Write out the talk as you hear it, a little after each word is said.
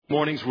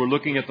Mornings we're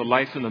looking at the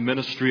life and the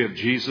ministry of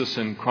Jesus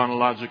in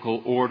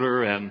chronological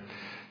order and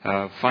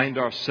find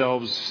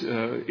ourselves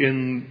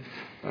in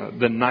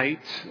the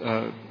night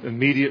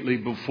immediately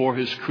before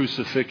His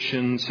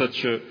crucifixion,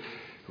 such a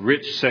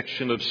rich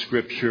section of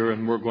Scripture,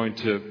 and we're going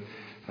to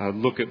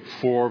look at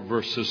 4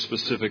 verses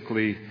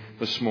specifically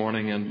this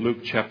morning in Luke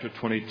chapter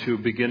 22,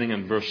 beginning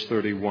in verse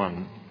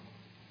 31.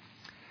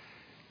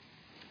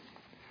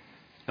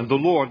 And the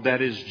Lord,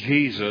 that is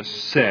Jesus,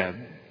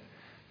 said,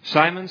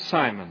 "Simon,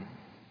 Simon,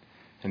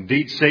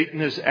 indeed Satan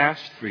has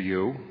asked for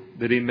you,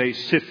 that he may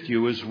sift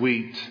you as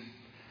wheat.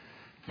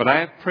 But I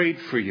have prayed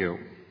for you,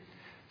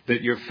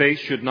 that your faith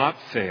should not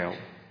fail.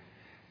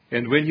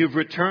 And when you've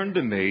returned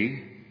to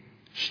me,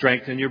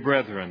 strengthen your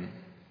brethren."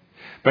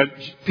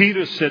 But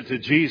Peter said to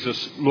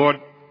Jesus,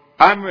 "Lord,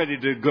 I'm ready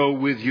to go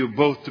with you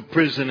both to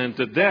prison and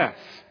to death."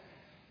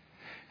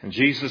 And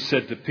Jesus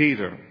said to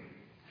Peter,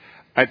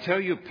 "I tell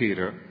you,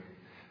 Peter,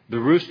 the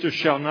rooster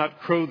shall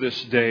not crow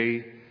this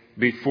day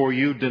before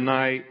you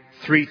deny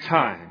 3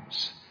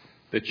 times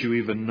that you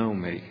even know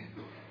me."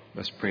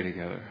 Let's pray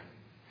together.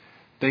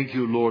 Thank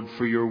you, Lord,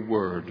 for your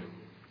word.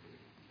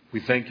 We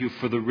thank you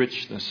for the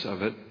richness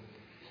of it.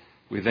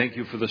 We thank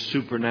you for the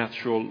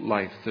supernatural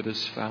life that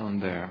is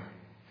found there.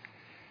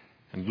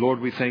 And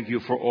Lord, we thank you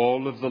for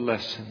all of the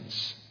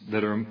lessons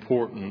that are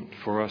important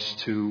for us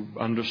to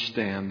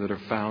understand that are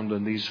found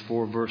in these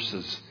 4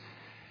 verses.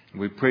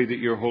 And we pray that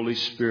your Holy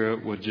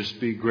Spirit would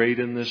just be great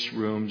in this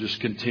room, just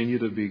continue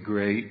to be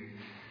great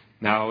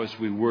now as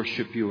we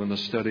worship you in the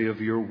study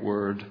of your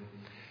word.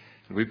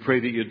 And we pray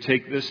that you'd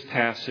take this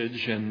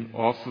passage and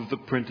off of the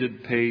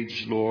printed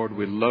page, Lord.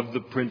 We love the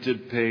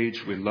printed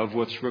page. We love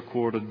what's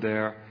recorded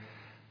there.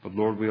 But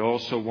Lord, we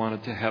also want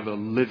it to have a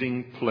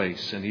living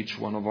place in each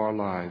one of our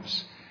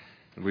lives.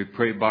 And we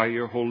pray by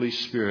your Holy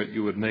Spirit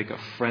you would make a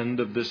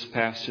friend of this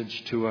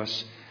passage to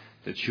us,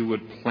 that you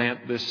would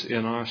plant this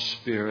in our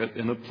spirit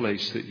in a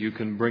place that you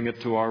can bring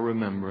it to our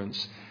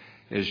remembrance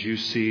as you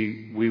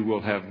see we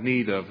will have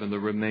need of in the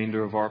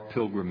remainder of our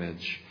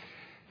pilgrimage.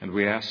 And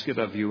we ask it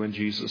of you in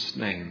Jesus'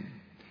 name.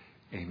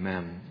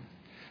 Amen.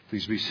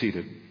 Please be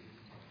seated.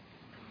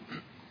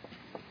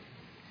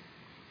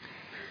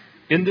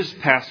 In this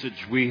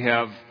passage we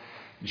have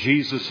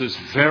Jesus'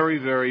 very,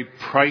 very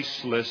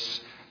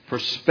priceless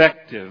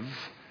perspective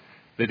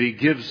that he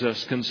gives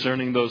us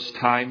concerning those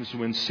times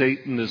when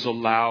Satan is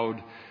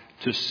allowed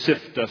to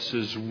sift us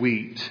as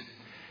wheat.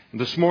 And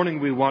this morning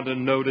we want to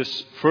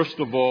notice, first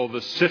of all,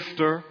 the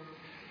sifter,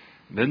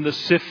 then the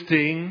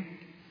sifting,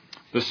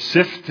 the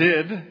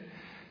sifted,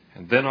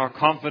 and then our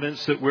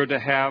confidence that we're to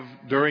have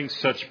during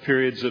such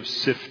periods of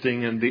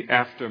sifting and the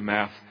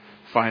aftermath,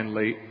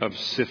 finally, of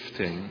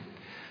sifting.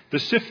 The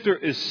sifter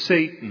is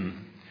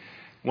Satan.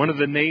 One of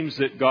the names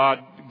that God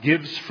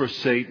gives for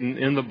Satan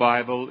in the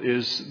Bible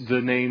is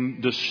the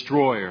name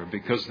destroyer,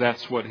 because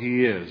that's what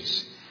he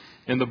is.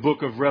 In the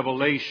book of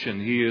Revelation,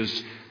 he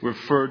is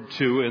referred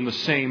to in the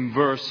same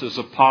verse as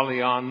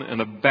Apollyon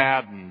and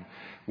Abaddon.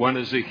 One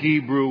is a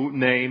Hebrew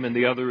name and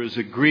the other is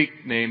a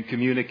Greek name,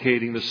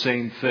 communicating the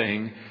same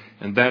thing,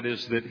 and that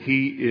is that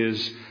he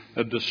is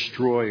a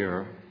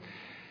destroyer.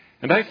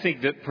 And I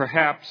think that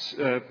perhaps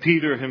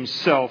Peter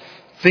himself,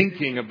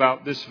 thinking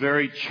about this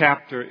very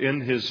chapter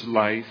in his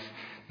life,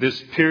 this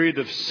period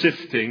of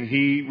sifting,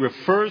 he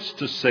refers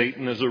to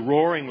Satan as a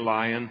roaring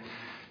lion,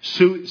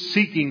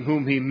 seeking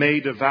whom he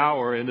may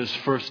devour in his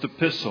first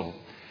epistle.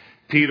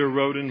 Peter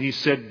wrote and he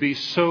said, "Be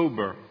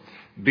sober,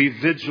 be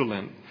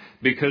vigilant,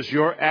 because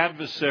your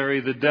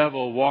adversary, the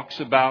devil, walks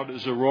about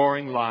as a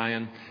roaring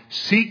lion,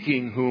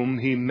 seeking whom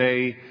he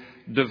may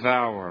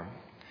devour."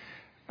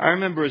 I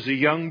remember as a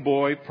young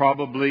boy,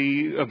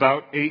 probably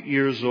about 8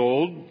 years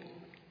old,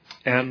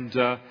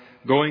 and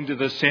going to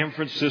the San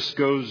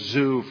Francisco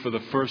Zoo for the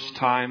first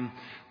time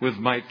with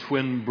my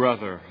twin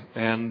brother.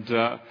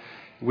 And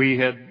we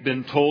had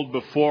been told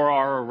before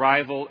our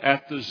arrival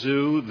at the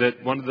zoo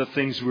that one of the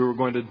things we were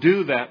going to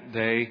do that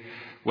day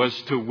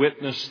was to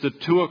witness the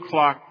 2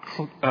 o'clock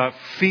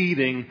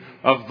feeding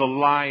of the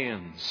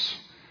lions.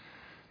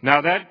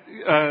 Now that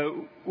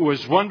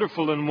was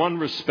wonderful in one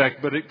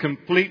respect, but it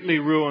completely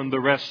ruined the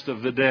rest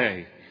of the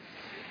day.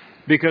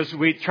 Because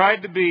we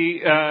tried to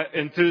be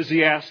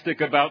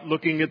enthusiastic about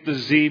looking at the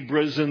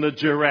zebras and the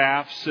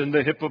giraffes and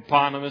the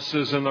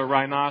hippopotamuses and the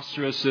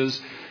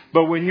rhinoceroses.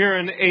 But when you're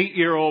an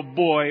 8-year-old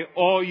boy,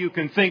 all you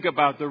can think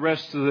about the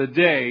rest of the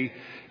day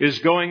is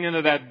going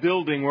into that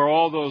building where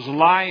all those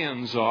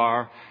lions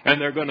are, and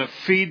they're going to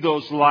feed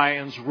those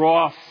lions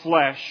raw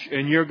flesh,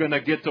 and you're going to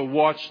get to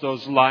watch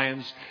those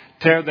lions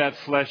tear that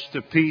flesh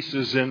to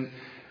pieces and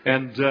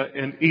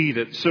eat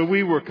it. So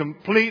we were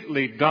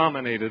completely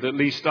dominated, at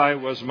least I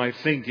was, my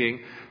thinking,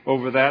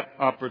 over that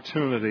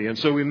opportunity. And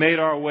so we made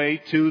our way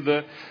to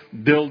the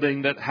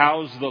building that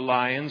housed the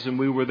lions, and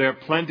we were there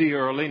plenty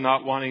early,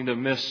 not wanting to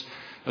miss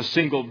a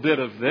single bit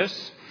of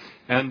this,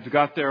 and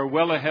got there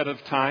well ahead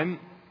of time.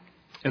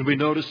 And we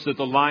noticed that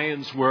the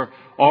lions were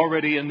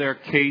already in their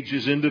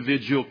cages,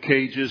 individual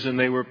cages, and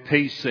they were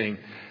pacing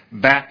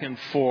back and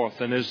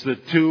forth. And as the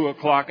 2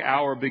 o'clock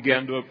hour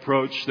began to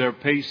approach, their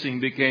pacing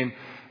became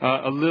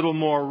a little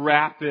more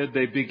rapid.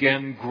 They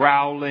began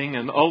growling,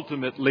 and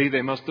ultimately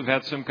they must have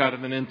had some kind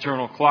of an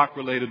internal clock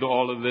related to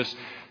all of this.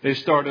 They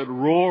started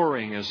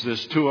roaring as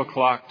this 2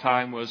 o'clock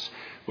time was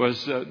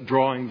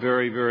drawing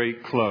very, very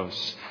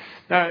close.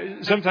 Now,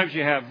 sometimes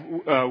you have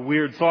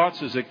weird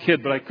thoughts as a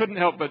kid, but I couldn't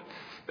help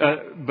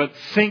but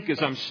think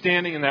as I'm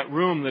standing in that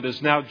room that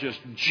is now just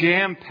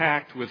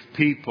jam-packed with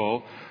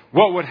people,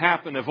 what would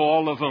happen if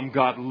all of them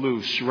got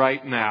loose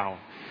right now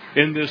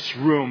in this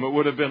room? It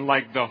would have been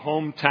like the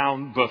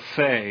hometown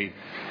buffet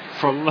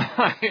for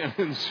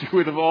lions. You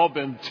would have all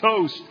been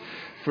toast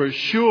for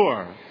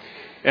sure.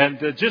 And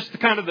just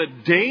kind of the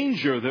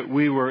danger that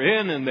we were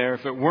in there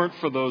if it weren't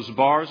for those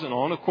bars and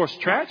all. And of course,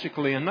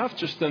 tragically enough,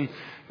 just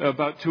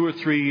about 2 or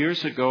 3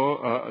 years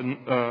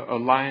ago, a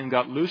lion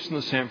got loose in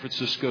the San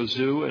Francisco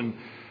Zoo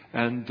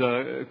and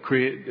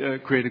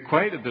created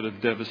quite a bit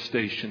of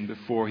devastation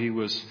before he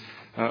was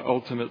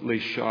ultimately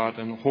shot,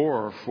 and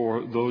horror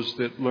for those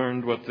that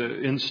learned what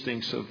the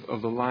instincts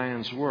of the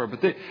lions were.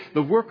 But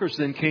the workers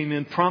then came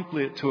in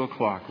promptly at 2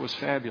 o'clock. It was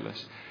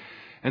fabulous.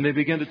 And they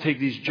began to take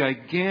these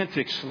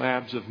gigantic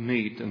slabs of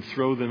meat and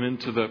throw them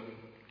into the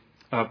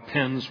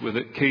pens with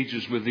it,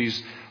 cages with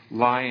these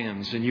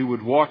lions. And you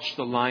would watch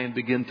the lion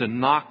begin to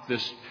knock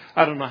this,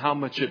 I don't know how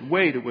much it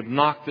weighed, it would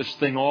knock this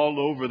thing all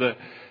over the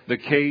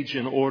cage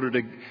in order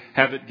to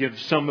have it give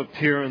some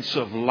appearance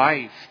of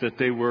life, that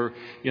they were,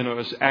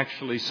 as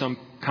actually some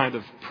kind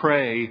of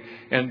prey.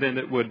 And then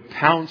it would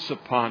pounce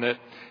upon it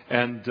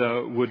and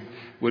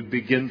would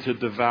begin to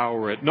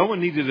devour it. No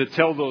one needed to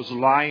tell those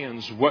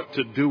lions what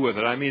to do with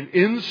it. I mean,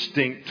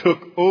 instinct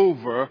took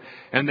over,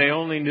 and they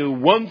only knew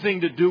one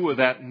thing to do with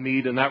that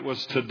meat, and that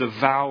was to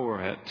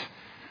devour it.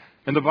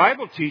 And the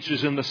Bible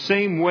teaches in the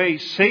same way,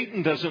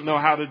 Satan doesn't know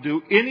how to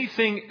do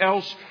anything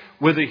else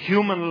with a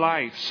human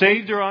life,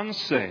 saved or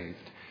unsaved,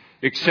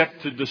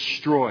 except to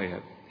destroy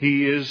it.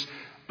 He is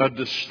a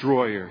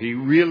destroyer. He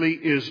really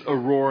is a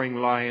roaring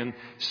lion,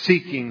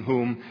 seeking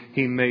whom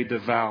he may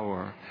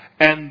devour.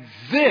 And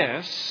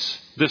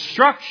this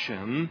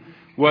destruction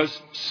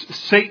was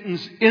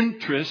Satan's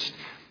interest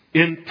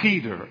in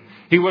Peter.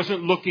 He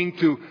wasn't looking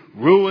to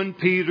ruin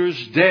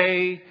Peter's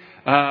day,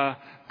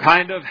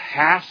 kind of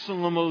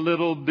hassle him a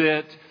little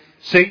bit.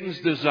 Satan's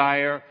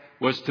desire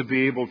was to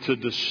be able to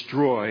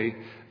destroy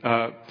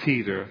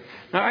Peter.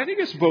 Now, I think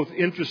it's both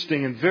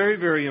interesting and very,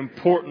 very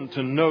important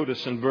to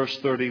notice in verse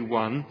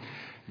 31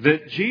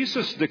 that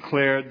Jesus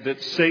declared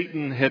that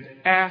Satan had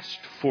asked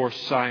for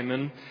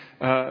Simon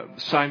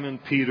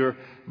Peter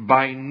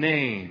by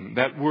name.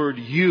 That word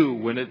you,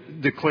 when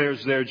it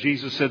declares there,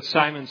 Jesus said,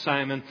 Simon,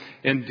 Simon,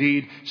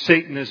 indeed,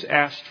 Satan has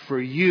asked for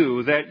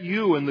you. That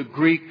you in the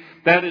Greek,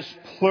 that is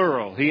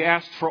plural. He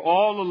asked for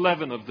all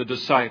 11 of the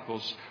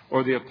disciples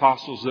or the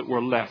apostles that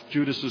were left.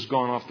 Judas has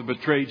gone off to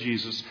betray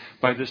Jesus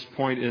by this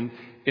point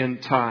in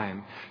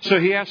time. So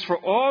he asked for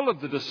all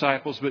of the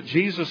disciples, but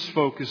Jesus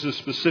focuses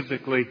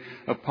specifically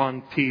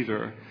upon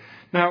Peter.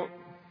 Now,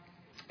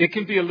 it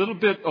can be a little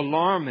bit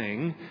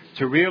alarming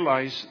to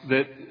realize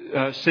that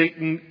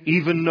Satan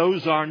even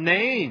knows our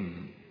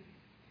name.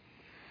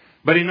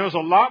 But he knows a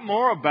lot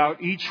more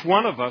about each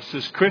one of us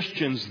as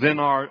Christians than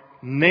our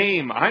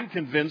name. I'm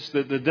convinced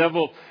that the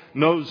devil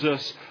knows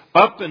us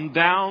up and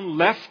down,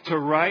 left to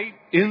right,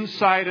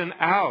 inside and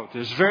out.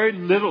 There's very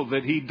little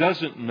that he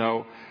doesn't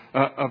know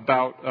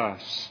about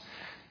us.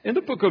 In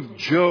the book of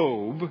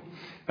Job,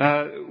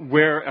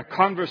 where a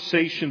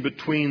conversation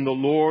between the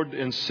Lord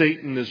and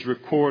Satan is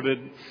recorded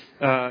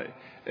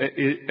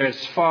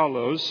as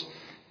follows,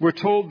 we're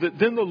told that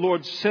then the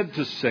Lord said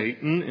to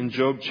Satan in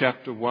Job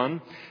chapter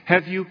 1,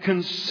 have you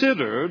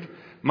considered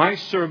my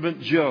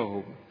servant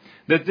Job,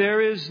 that there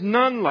is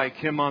none like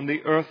him on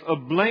the earth, a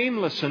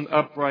blameless and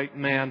upright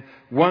man,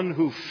 one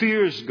who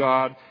fears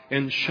God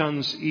and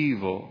shuns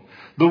evil.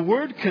 The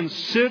word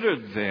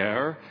considered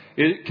there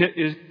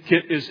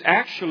is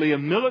actually a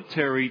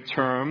military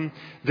term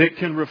that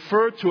can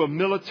refer to a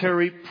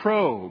military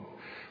probe,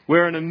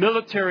 where in a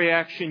military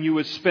action you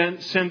would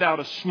send out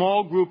a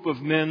small group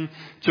of men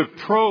to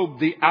probe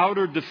the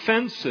outer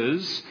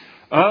defenses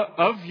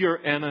of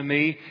your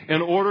enemy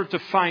in order to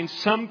find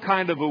some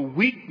kind of a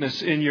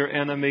weakness in your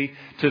enemy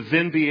to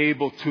then be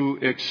able to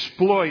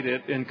exploit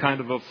it in kind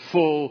of a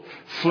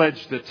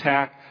full-fledged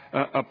attack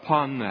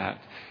upon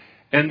that.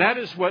 And that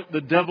is what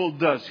the devil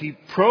does. He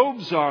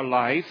probes our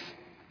life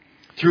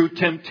through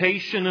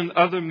temptation and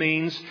other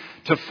means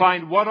to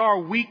find what our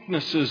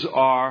weaknesses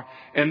are,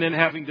 and then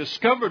having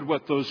discovered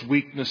what those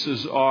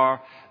weaknesses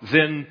are,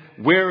 then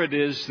where it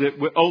is that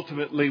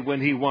ultimately when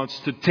he wants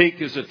to take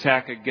his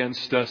attack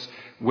against us,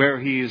 where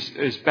he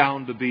is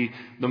bound to be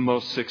the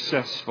most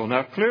successful.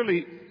 Now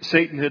clearly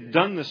Satan had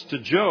done this to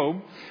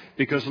Job,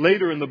 because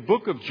later in the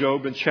book of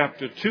Job in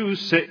chapter 2,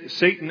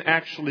 Satan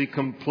actually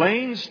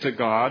complains to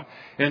God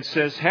and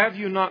says, have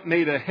you not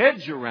made a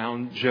hedge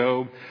around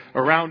Job,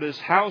 around his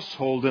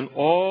household and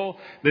all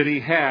that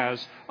he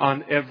has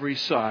on every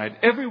side?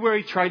 Everywhere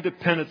he tried to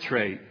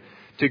penetrate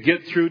to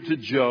get through to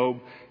Job,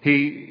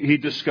 he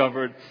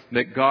discovered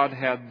that God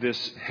had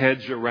this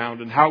hedge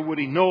around. And how would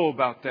he know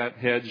about that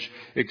hedge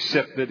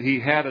except that he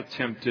had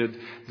attempted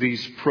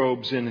these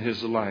probes in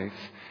his life?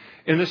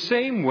 In the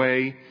same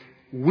way,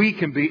 we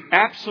can be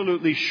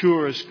absolutely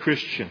sure as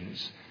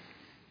Christians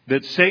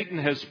that Satan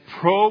has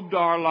probed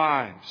our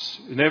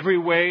lives in every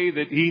way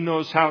that he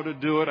knows how to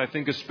do it. I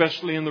think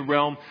especially in the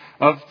realm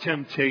of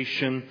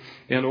temptation,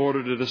 in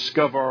order to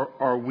discover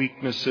our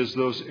weaknesses,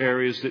 those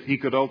areas that he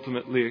could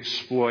ultimately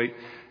exploit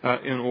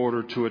in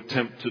order to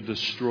attempt to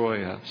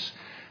destroy us.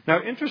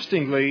 Now,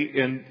 interestingly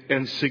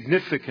and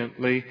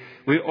significantly,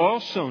 we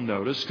also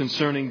notice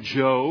concerning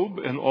Job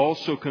and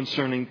also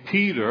concerning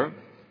Peter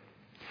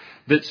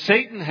that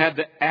Satan had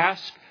to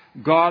ask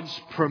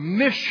God's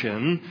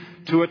permission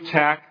to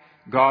attack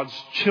God's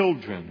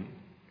children.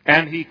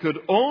 And he could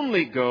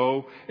only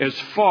go as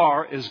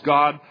far as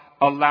God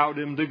allowed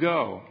him to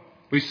go.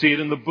 We see it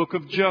in the book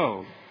of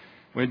Job.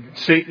 When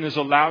Satan is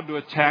allowed to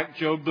attack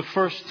Job the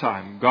first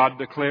time, God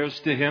declares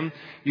to him,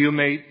 you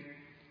may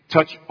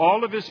touch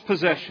all of his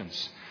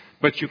possessions,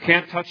 but you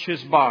can't touch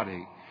his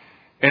body.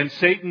 And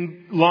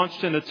Satan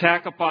launched an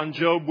attack upon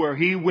Job where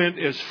he went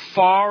as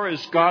far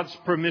as God's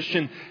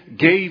permission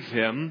gave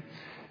him,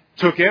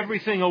 took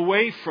everything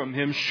away from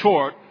him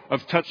short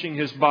of touching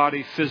his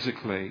body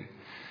physically.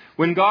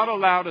 When God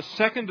allowed a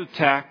second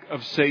attack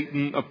of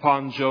Satan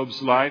upon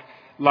Job's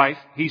life,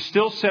 he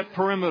still set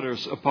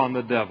perimeters upon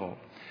the devil.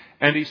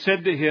 And he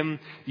said to him,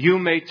 you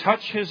may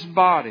touch his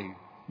body,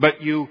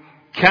 but you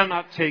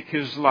cannot take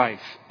his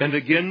life. And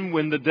again,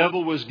 when the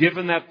devil was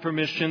given that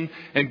permission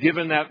and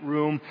given that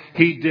room,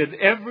 he did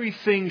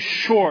everything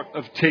short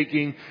of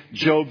taking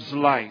Job's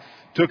life.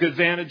 Took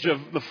advantage of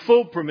the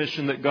full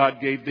permission that God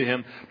gave to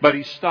him, but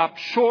he stopped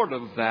short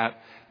of that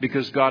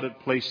because God had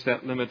placed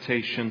that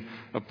limitation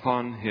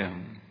upon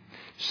him.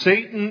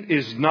 Satan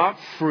is not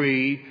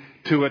free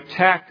to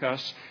attack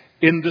us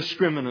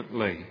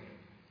indiscriminately,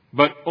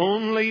 but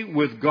only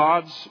with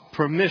God's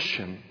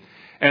permission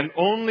and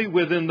only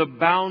within the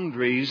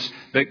boundaries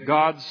that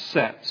God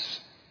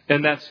sets.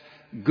 And that's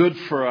good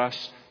for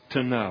us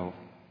to know.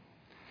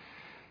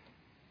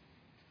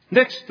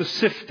 Next, the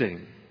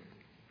sifting.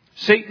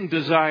 Satan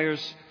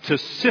desires to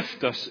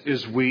sift us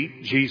as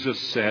wheat, Jesus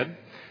said.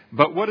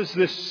 But what does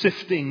this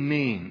sifting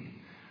mean?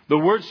 The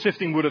word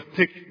sifting would have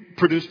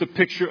produced a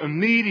picture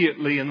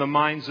immediately in the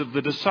minds of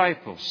the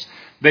disciples.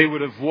 They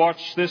would have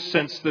watched this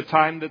since the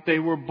time that they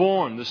were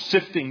born, the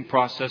sifting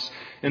process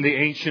in the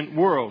ancient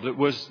world.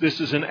 This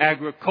is an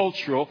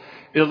agricultural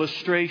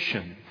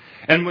illustration.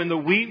 And when the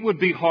wheat would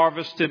be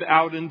harvested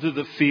out into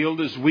the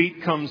field, as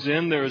wheat comes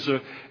in, there's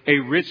a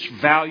rich,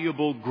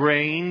 valuable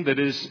grain that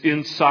is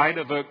inside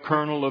of a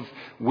kernel of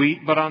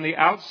wheat. But on the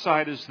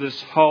outside is this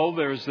hull.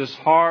 There's this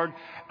hard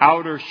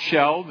outer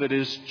shell that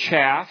is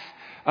chaff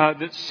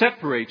that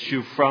separates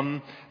you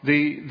from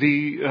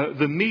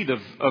the meat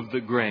of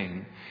the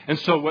grain. And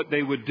so what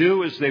they would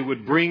do is they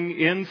would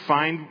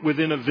find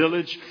within a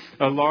village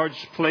a large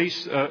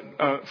place,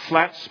 a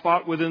flat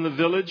spot within the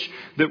village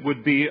that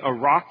would be a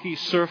rocky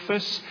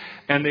surface,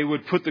 and they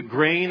would put the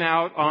grain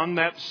out on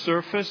that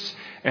surface,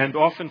 and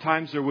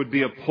oftentimes there would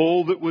be a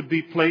pole that would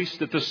be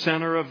placed at the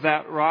center of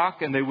that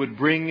rock, and they would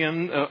bring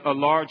in a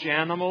large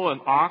animal, an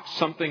ox,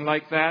 something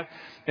like that,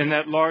 and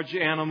that large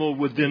animal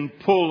would then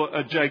pull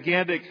a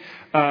gigantic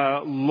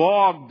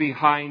log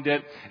behind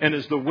it, and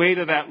as the weight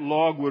of that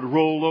log would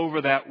roll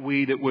over that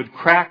wheat, it would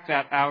crack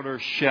that outer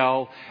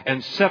shell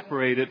and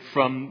separate it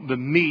from the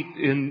meat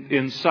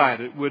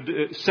inside. It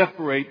would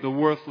separate the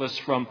worthless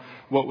from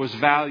what was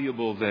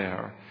valuable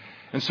there.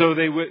 And so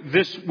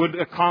this would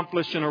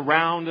accomplish, and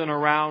around and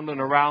around and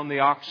around the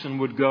oxen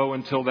would go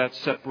until that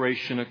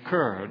separation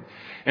occurred.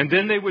 And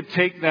then they would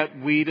take that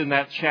wheat and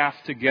that chaff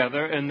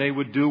together, and they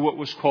would do what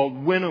was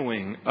called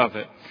winnowing of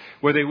it,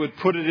 where they would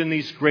put it in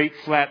these great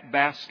flat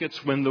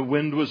baskets when the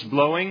wind was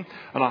blowing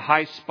on a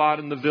high spot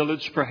in the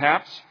village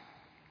perhaps.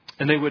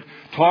 And they would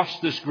toss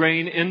this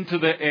grain into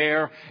the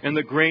air, and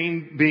the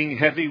grain being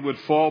heavy would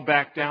fall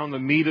back down, the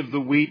meat of the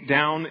wheat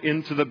down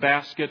into the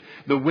basket.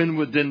 The wind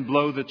would then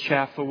blow the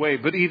chaff away.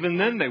 But even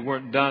then they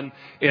weren't done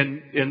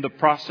in the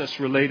process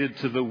related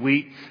to the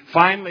wheat.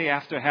 Finally,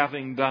 after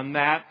having done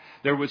that,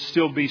 there would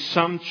still be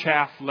some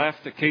chaff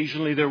left.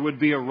 Occasionally there would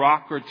be a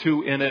rock or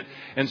two in it.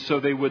 And so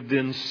they would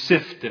then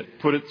sift it,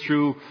 put it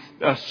through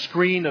a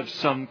screen of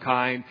some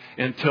kind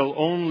until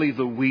only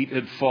the wheat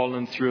had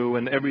fallen through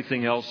and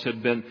everything else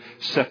had been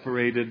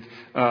separated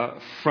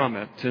from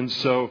it. And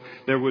so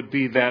there would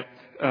be that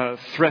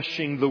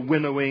threshing, the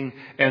winnowing,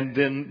 and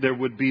then there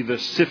would be the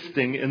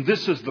sifting. And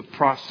this is the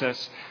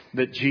process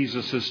that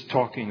Jesus is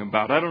talking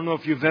about. I don't know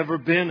if you've ever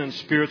been in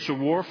spiritual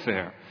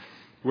warfare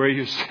where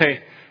you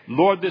say,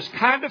 Lord, this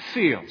kind of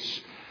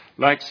feels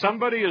like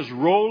somebody is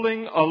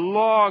rolling a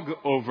log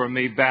over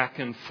me back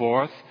and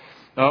forth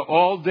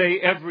all day,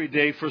 every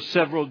day for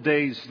several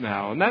days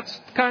now. And that's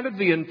kind of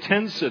the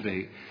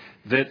intensity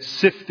that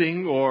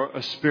sifting or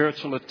a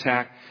spiritual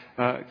attack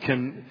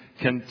can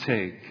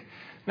take.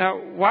 Now,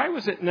 why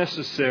was it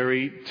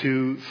necessary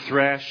to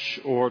thresh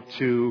or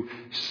to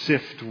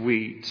sift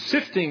wheat?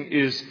 Sifting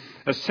is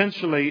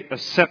essentially a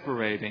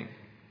separating.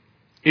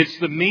 It's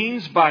the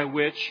means by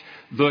which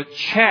the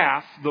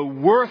chaff, the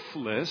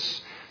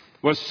worthless,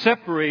 was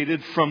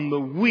separated from the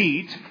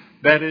wheat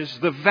that is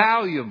the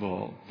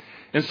valuable.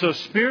 And so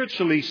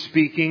spiritually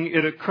speaking,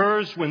 it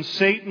occurs when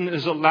Satan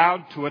is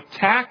allowed to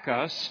attack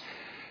us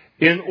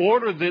in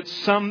order that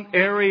some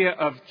area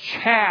of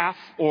chaff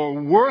or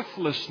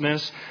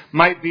worthlessness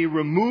might be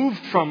removed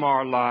from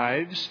our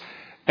lives.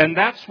 And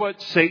that's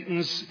what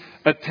Satan's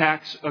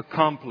attacks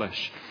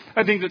accomplish.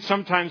 I think that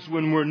sometimes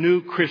when we're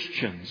new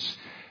Christians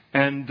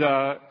and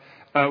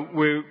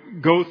we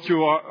go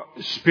through our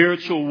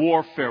spiritual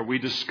warfare, we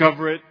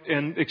discover it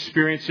and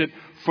experience it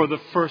for the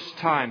first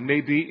time,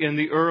 maybe in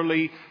the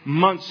early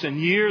months and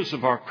years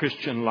of our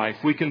Christian life.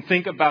 We can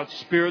think about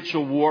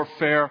spiritual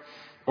warfare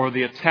or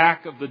the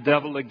attack of the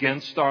devil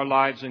against our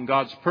lives and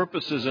God's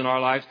purposes in our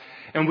lives.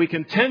 And we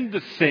can tend to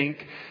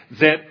think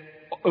that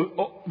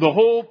the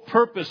whole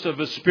purpose of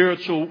a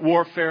spiritual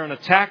warfare and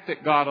attack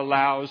that God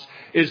allows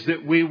is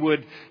that we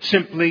would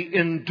simply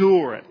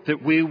endure it,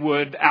 that we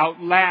would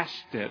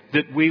outlast it,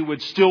 that we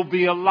would still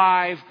be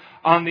alive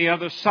on the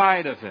other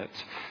side of it.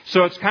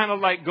 So it's kind of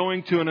like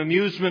going to an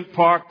amusement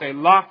park. They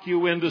lock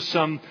you into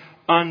some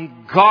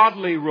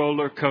ungodly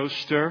roller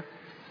coaster.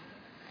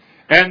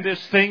 And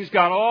this thing's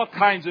got all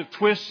kinds of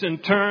twists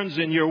and turns,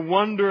 and you're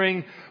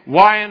wondering,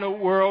 why in the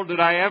world did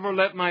I ever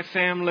let my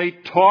family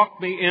talk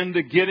me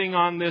into getting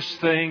on this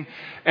thing?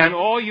 And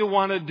all you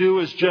want to do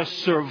is just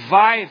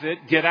survive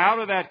it, get out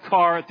of that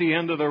car at the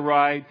end of the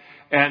ride,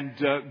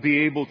 and be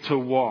able to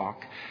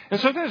walk. And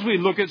sometimes we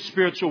look at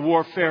spiritual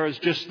warfare as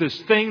just this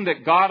thing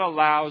that God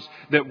allows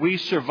that we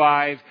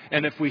survive,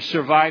 and if we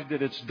survived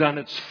it, it's done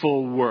its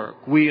full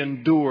work. We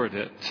endured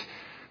it.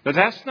 But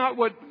that's not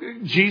what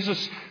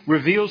Jesus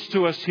reveals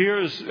to us here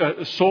as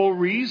a sole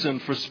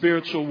reason for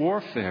spiritual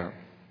warfare.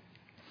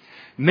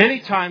 Many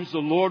times the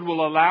Lord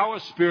will allow a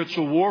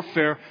spiritual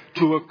warfare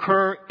to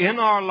occur in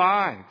our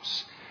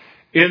lives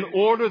in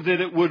order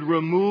that it would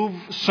remove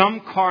some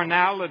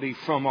carnality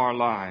from our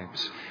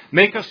lives,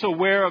 make us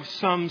aware of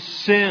some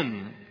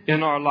sin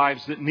in our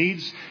lives that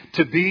needs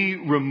to be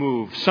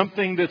removed,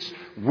 something that's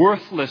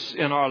worthless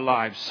in our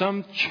lives,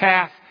 some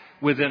chaff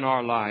within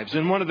our lives.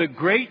 And one of the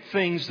great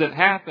things that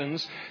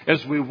happens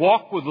as we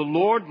walk with the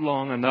Lord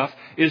long enough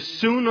is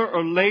sooner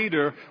or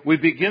later we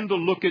begin to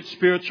look at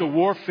spiritual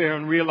warfare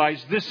and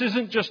realize this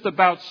isn't just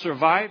about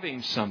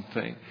surviving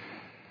something.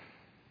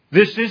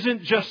 This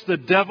isn't just the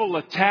devil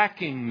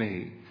attacking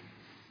me.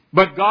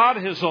 But God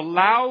has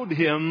allowed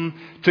him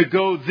to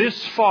go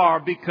this far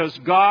because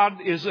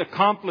God is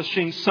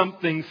accomplishing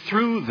something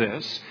through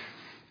this.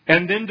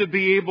 And then to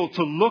be able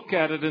to look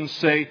at it and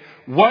say,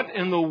 what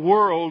in the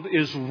world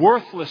is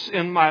worthless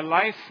in my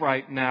life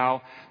right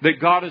now that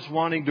God is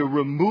wanting to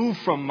remove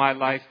from my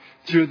life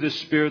through this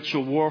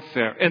spiritual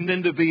warfare? And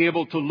then to be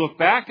able to look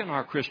back in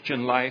our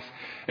Christian life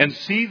and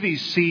see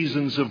these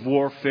seasons of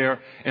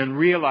warfare and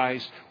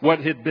realize what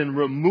had been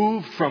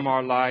removed from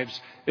our lives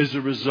as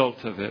a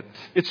result of it.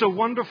 It's a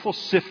wonderful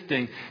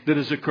sifting that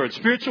has occurred.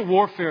 Spiritual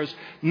warfare is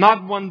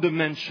not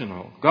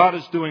one-dimensional. God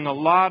is doing a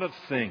lot of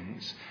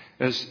things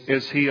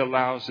as He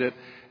allows it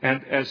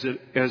and as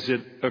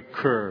it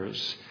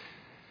occurs.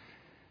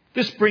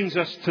 This brings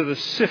us to the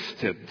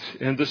sifted.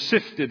 And the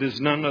sifted is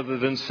none other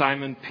than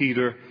Simon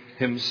Peter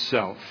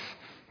himself.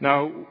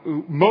 Now,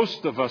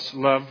 most of us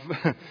love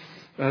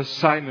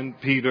Simon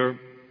Peter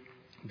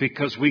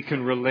because we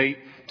can relate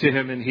to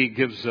him and he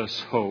gives us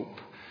hope.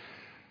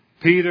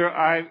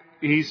 Peter,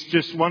 he's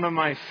just one of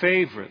my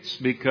favorites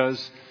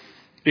because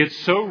it's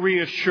so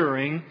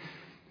reassuring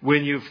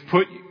when you've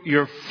put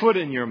your foot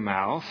in your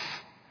mouth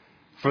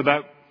for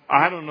that,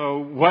 I don't know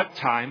what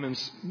time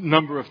and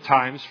number of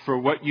times for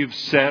what you've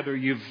said or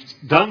you've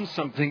done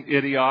something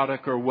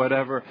idiotic or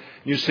whatever.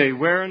 You say,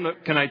 where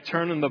can I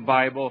turn in the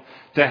Bible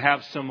to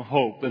have some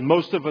hope? And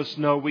most of us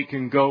know we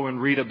can go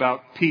and read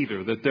about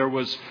Peter, that there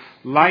was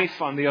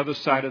life on the other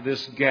side of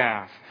this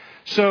gaffe.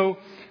 So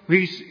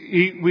we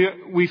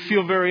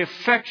feel very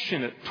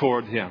affectionate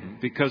toward him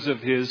because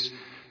of his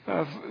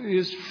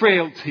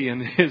frailty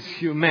and his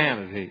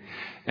humanity.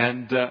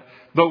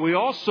 But we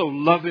also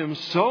love him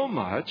so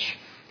much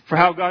for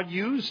how God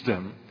used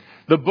him.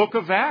 The book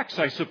of Acts,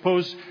 I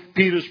suppose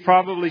Peter's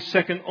probably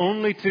second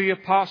only to the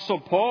Apostle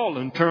Paul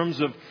in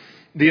terms of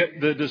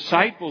the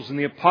disciples and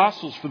the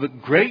apostles for the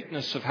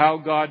greatness of how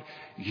God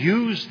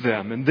used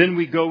them. And then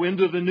we go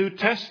into the New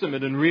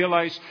Testament and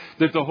realize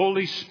that the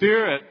Holy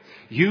Spirit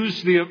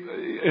used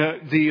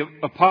the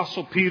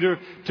Apostle Peter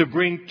to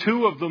bring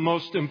two of the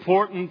most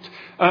important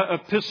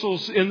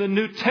epistles in the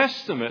New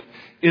Testament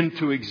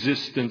into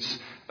existence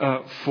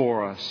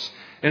for us.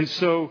 And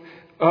so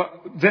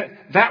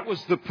that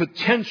was the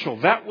potential.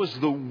 That was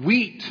the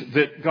wheat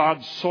that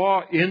God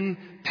saw in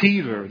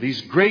Peter.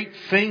 These great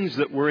things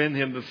that were in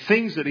him, the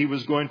things that he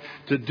was going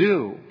to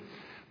do.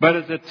 But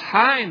at the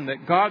time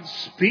that God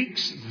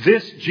speaks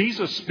this,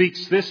 Jesus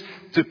speaks this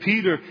to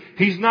Peter,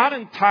 he's not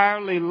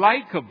entirely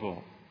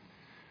likable.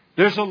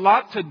 There's a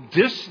lot to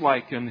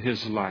dislike in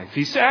his life.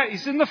 He's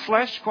in the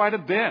flesh quite a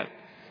bit.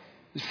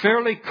 He's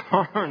fairly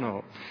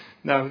carnal.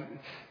 Now,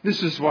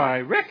 this is why I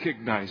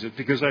recognize it,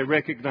 because I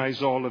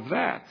recognize all of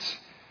that.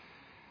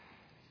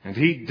 And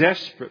he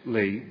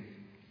desperately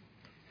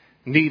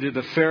needed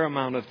a fair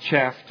amount of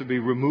chaff to be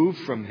removed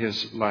from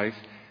his life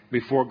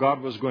before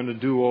God was going to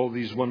do all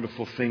these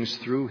wonderful things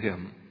through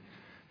him.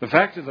 The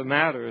fact of the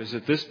matter is,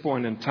 at this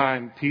point in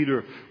time,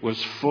 Peter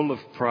was full of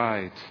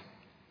pride.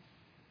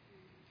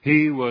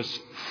 He was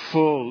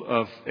full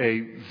of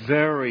a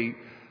very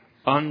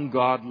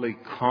ungodly,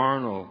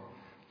 carnal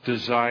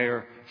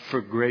desire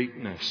for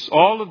greatness.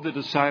 All of the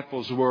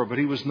disciples were, but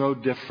he was no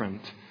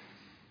different.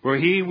 Where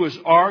he was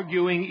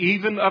arguing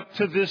even up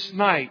to this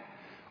night,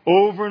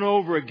 over and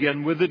over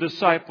again with the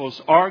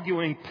disciples,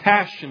 arguing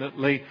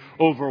passionately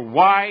over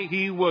why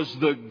he was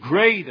the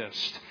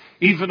greatest,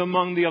 even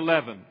among the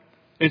 11,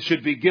 and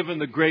should be given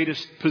the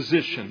greatest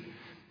position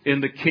in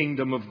the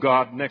kingdom of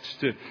God next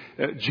to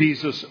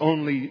Jesus,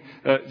 only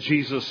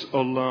Jesus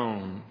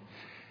alone.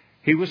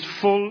 He was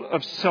full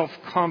of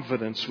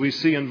self-confidence. We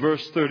see in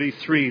verse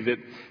 33 that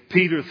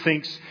Peter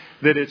thinks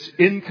that it's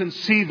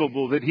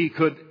inconceivable that he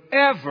could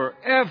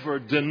ever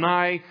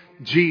deny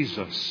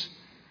Jesus.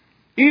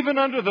 Even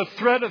under the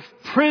threat of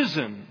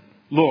prison,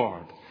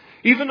 Lord,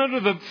 even under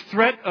the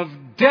threat of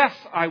death,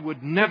 I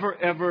would never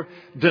ever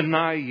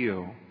deny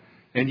you.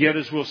 And yet,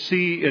 as we'll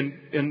see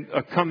in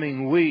a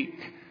coming week,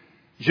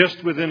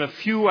 just within a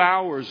few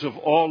hours of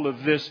all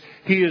of this,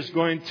 he is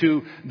going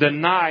to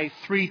deny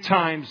 3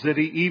 times that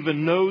he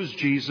even knows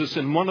Jesus.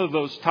 And one of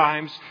those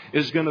times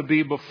is going to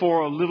be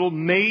before a little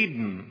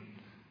maiden.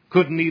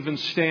 Couldn't even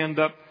stand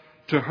up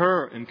to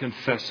her in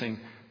confessing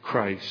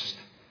Christ.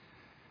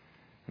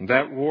 And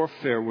that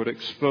warfare would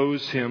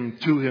expose him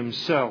to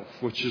himself,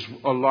 which is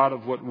a lot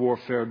of what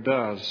warfare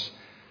does,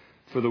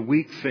 for the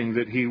weak thing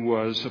that he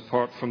was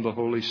apart from the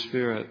Holy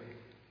Spirit.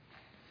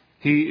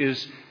 He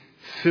is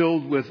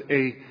filled with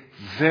a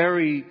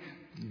very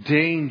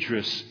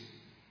dangerous,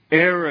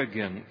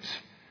 arrogant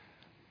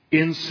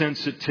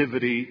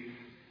insensitivity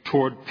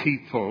toward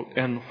people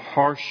and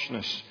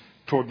harshness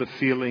toward the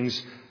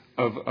feelings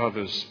of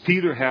others.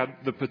 Peter had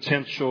the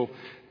potential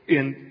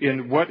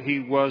in what he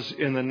was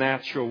in the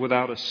natural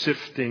without a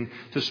sifting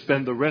to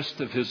spend the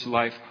rest of his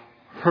life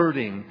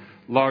hurting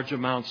large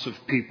amounts of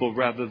people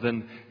rather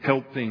than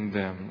helping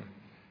them.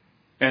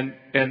 And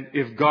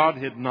if God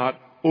had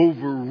not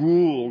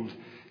overruled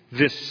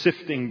this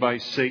sifting by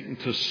Satan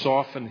to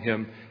soften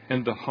him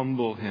and to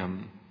humble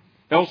him.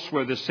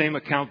 Elsewhere, the same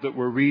account that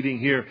we're reading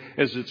here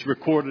as it's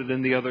recorded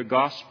in the other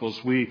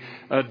Gospels, we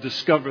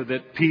discover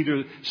that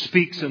Peter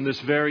speaks in this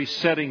very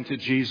setting to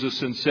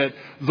Jesus and said,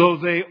 though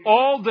they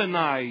all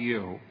deny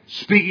you,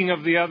 speaking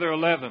of the other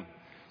 11,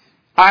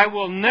 I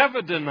will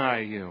never deny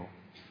you.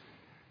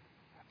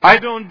 I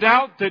don't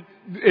doubt that,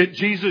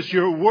 Jesus,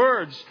 your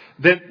words,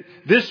 that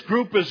this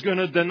group is going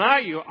to deny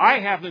you. I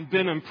haven't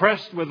been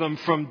impressed with them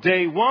from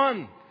day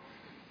one.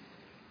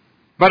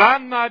 But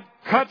I'm not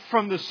cut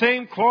from the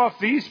same cloth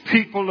these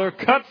people are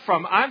cut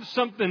from. I'm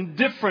something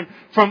different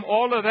from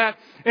all of that.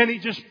 And he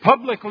just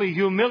publicly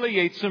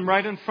humiliates them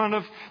right in front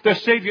of their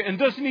Savior and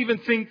doesn't even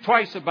think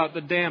twice about the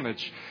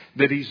damage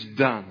that he's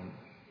done.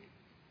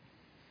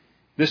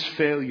 This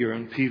failure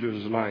in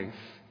Peter's life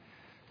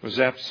was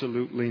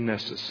absolutely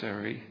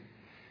necessary.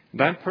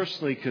 And I'm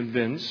personally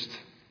convinced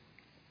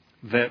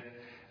that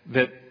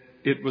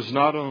it was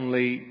not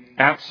only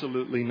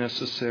absolutely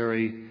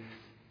necessary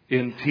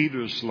in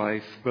Peter's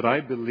life, but I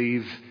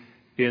believe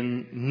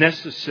in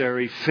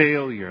necessary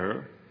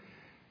failure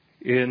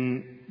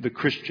in the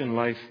Christian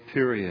life,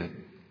 period.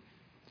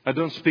 I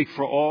don't speak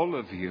for all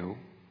of you,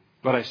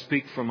 but I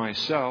speak for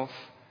myself,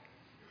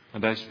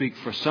 and I speak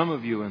for some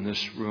of you in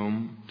this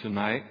room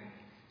tonight,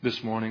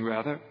 this morning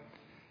rather.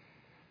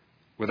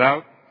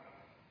 Without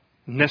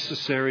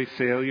necessary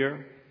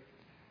failure,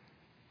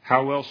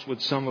 how else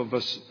would some of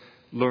us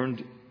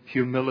learn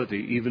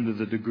humility, even to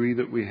the degree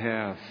that we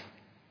have?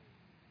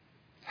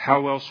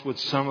 How else would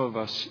some of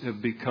us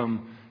have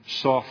become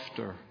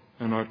softer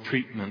in our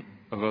treatment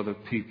of other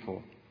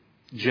people,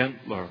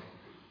 gentler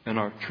in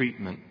our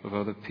treatment of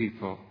other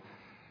people?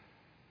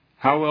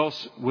 How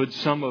else would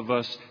some of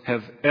us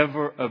have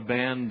ever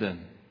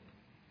abandoned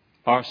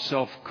our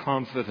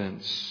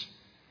self-confidence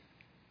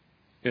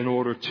in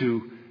order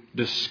to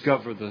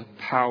discover the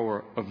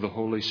power of the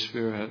Holy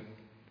Spirit?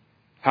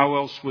 How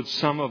else would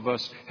some of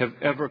us have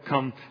ever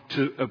come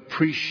to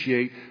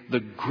appreciate the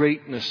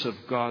greatness of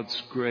God's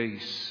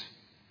grace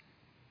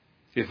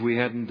if we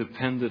hadn't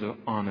depended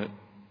on it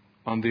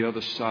on the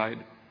other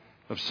side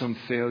of some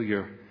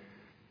failure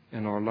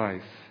in our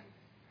life?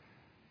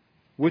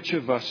 Which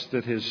of us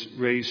that has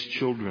raised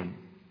children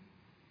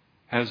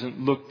hasn't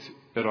looked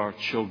at our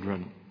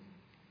children,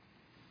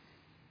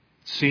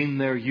 seen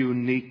their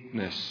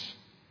uniqueness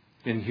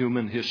in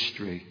human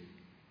history,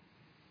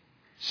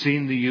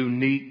 seen the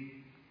unique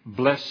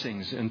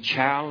blessings and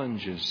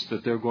challenges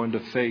that they're going to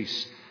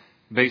face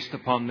based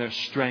upon their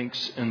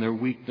strengths and their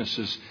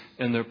weaknesses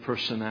and their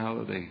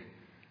personality?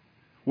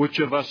 Which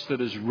of us that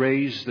has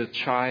raised a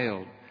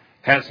child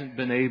hasn't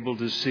been able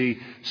to see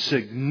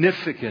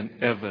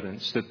significant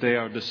evidence that they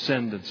are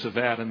descendants of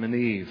Adam and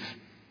Eve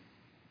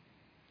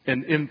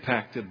and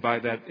impacted by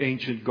that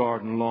ancient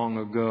garden long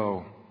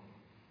ago?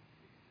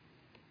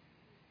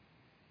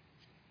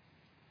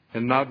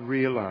 And not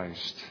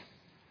realized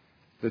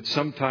that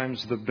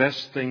sometimes the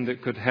best thing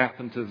that could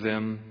happen to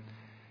them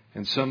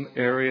in some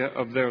area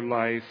of their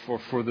life or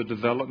for the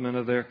development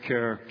of their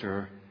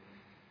character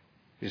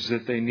is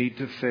that they need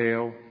to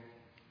fail,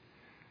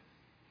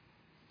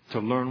 to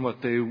learn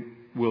what they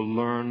will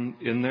learn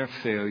in their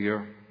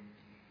failure,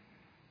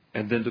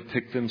 and then to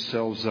pick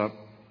themselves up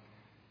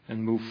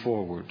and move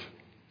forward.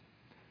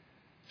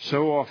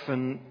 So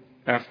often,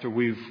 after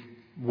we've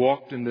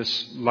walked in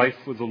this life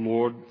with the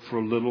Lord for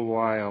a little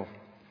while,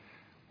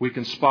 we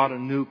can spot a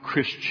new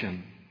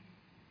Christian,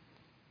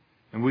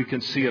 and we can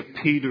see a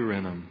Peter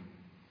in him.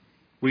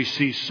 We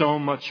see so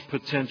much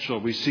potential.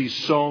 We see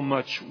so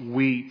much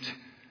wheat.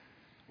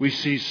 We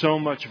see so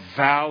much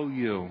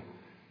value,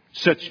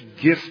 such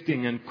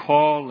gifting and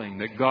calling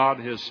that God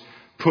has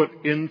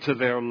put into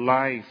their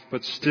life.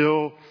 But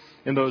still,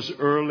 in those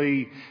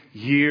early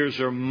years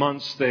or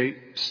months, they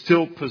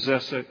still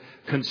possess a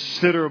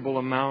considerable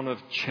amount of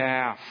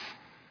chaff.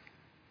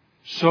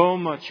 So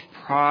much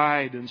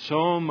pride and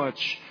so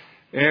much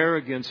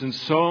arrogance and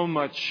so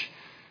much,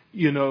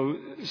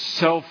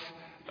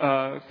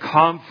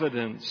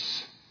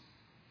 self-confidence.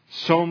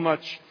 So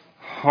much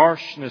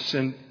harshness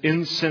and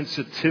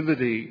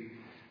insensitivity,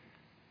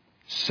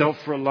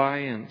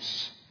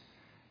 self-reliance.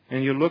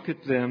 And you look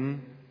at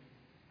them,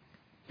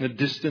 the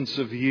distance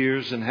of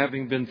years, and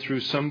having been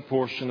through some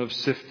portion of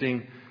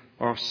sifting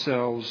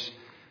ourselves,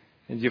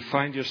 and you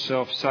find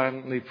yourself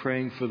silently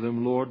praying for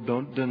them. Lord,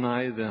 don't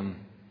deny them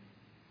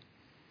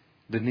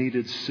the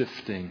needed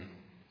sifting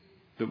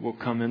that will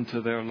come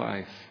into their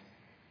life.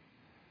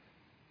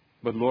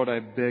 But Lord, I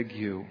beg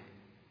you,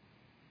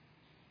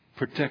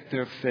 protect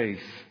their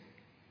faith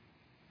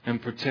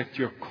and protect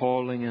your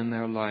calling in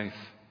their life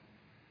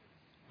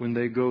when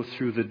they go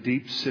through the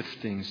deep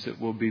siftings that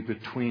will be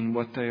between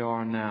what they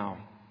are now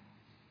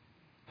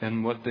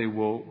and what they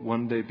will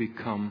one day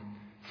become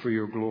for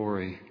your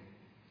glory.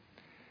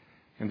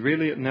 And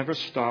really, it never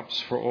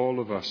stops for all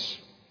of us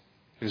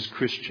as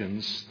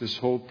Christians, this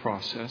whole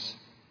process.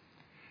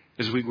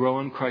 As we grow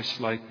in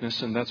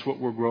Christ-likeness, and that's what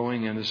we're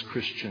growing in as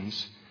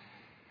Christians.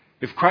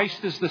 If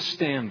Christ is the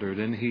standard,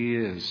 and He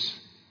is,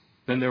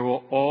 then there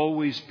will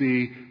always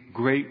be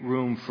great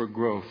room for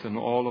growth in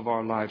all of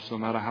our lives, no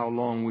matter how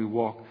long we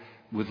walk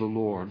with the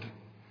Lord.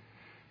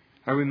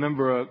 I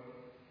remember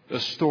a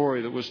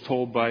story that was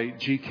told by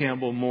G.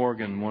 Campbell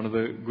Morgan, one of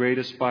the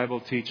greatest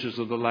Bible teachers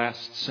of the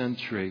last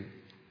century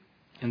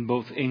in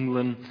both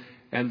England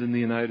and in the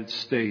United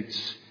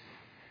States.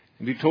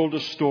 And he told a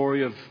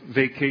story of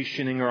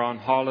vacationing or on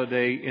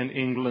holiday in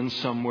England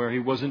somewhere. He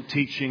wasn't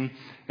teaching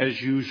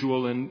as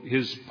usual in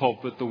his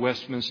pulpit, the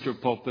Westminster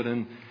pulpit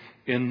in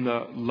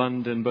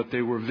London, but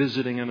they were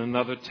visiting in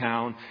another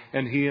town,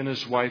 and he and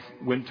his wife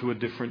went to a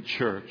different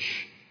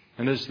church.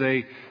 And as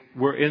they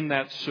were in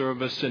that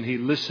service and he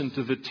listened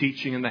to the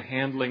teaching and the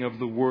handling of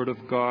the Word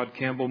of God,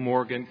 Campbell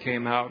Morgan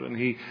came out and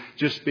he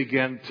just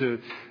began to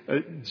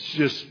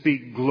just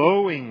speak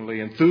glowingly,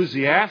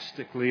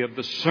 enthusiastically of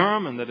the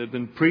sermon that had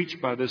been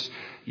preached by this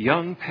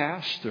young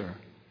pastor.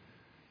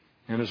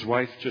 And his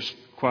wife just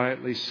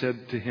quietly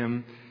said to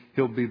him,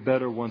 "He'll be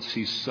better once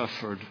he's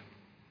suffered."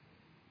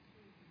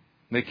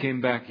 They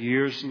came back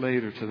years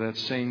later to that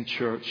same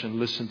church and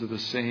listened to the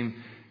same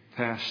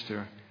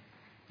pastor.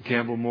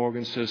 Campbell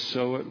Morgan says,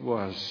 so it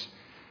was.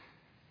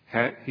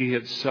 He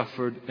had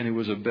suffered, and he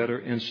was a better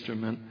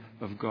instrument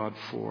of God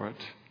for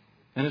it.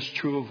 And it's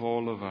true of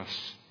all of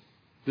us.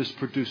 This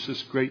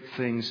produces great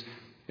things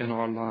in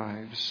our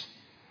lives.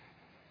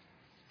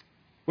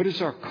 What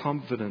is our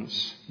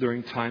confidence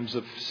during times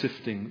of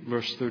sifting?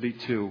 Verse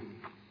 32.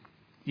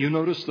 You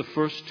notice the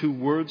first two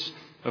words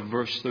of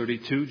verse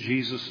 32,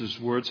 Jesus'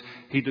 words.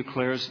 He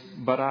declares,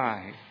 "But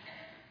I."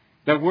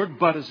 That word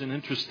 "but" is an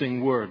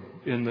interesting word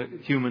in the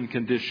human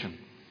condition.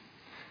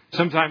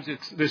 Sometimes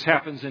this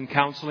happens in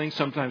counseling.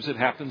 Sometimes it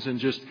happens in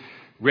just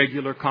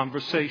regular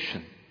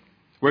conversation,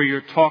 where you're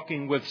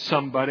talking with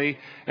somebody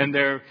and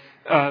they're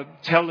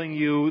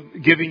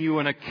giving you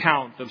an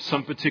account of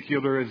some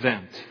particular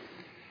event.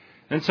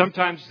 And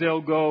sometimes they'll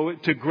go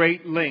to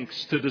great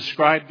lengths to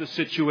describe the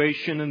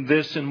situation and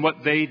this and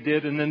what they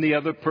did, and then the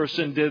other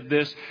person did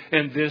this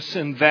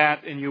and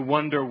that, and you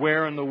wonder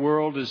where in the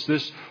world is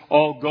this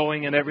all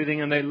going and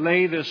everything. And they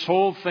lay this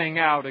whole thing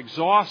out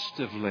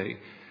exhaustively.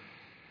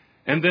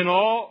 And then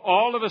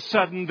all of a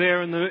sudden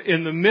there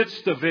in the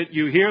midst of it,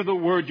 you hear the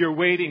word you're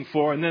waiting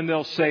for, and then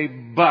they'll say,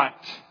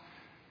 "But."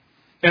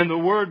 And the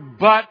word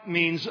 "but"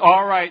 means,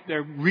 all right,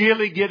 they're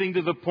really getting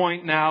to the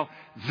point now.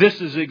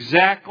 This is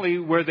exactly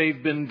where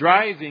they've been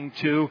driving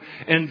to.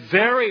 And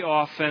very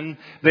often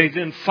they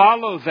then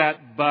follow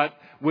that "but"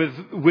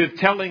 with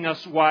telling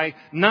us why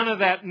none of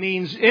that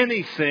means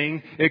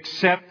anything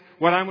except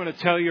what I'm going to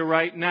tell you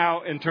right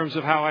now in terms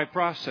of how I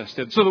processed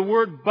it. So the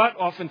word but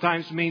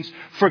oftentimes means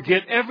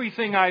forget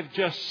everything I've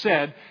just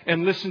said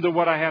and listen to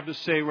what I have to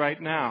say right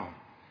now.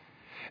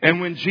 And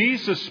when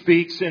Jesus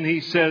speaks and he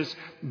says,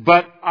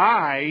 but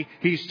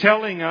he's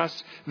telling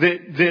us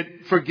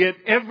that forget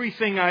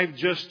everything I've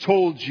just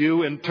told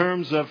you in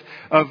terms of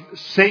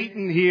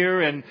Satan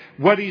here and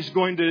what he's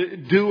going to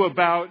do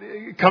about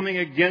coming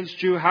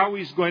against you, how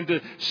he's going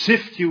to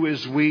sift you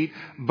as wheat,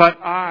 but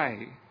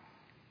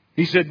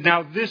He said,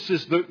 now this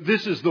is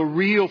the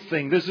real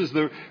thing. This is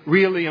the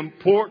really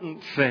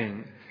important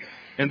thing.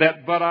 And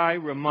that but I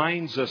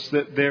reminds us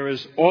that there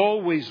is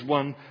always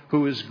one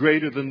who is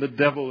greater than the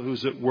devil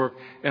who's at work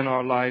in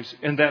our lives.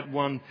 And that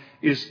one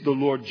is the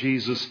Lord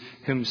Jesus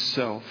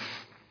himself.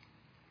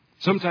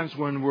 Sometimes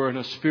when we're in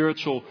a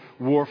spiritual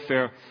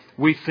warfare,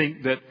 we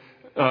think that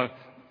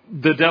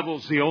the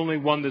devil's the only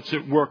one that's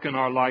at work in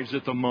our lives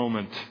at the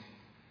moment.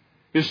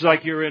 It's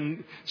like you're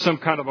in some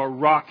kind of a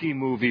Rocky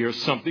movie or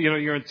something.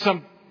 You're in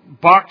some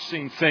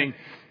boxing thing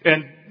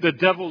and the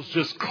devil's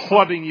just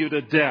clubbing you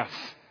to death.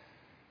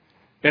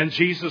 And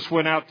Jesus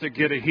went out to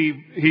get a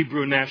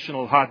Hebrew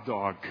national hot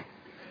dog.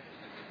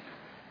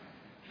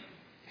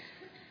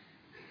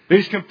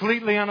 He's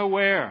completely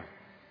unaware.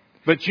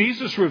 But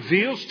Jesus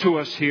reveals to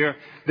us here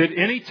that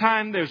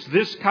anytime there's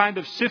this kind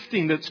of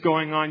sifting that's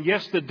going on,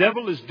 yes, the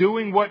devil is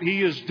doing what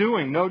he is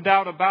doing, no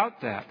doubt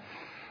about that.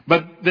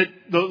 But that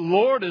the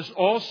Lord is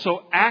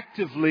also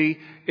actively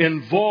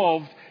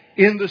involved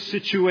in the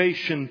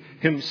situation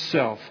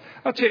himself.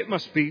 I'll tell you, it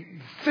must be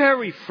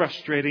very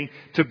frustrating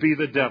to be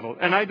the devil.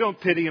 And I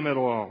don't pity him at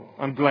all.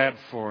 I'm glad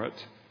for it.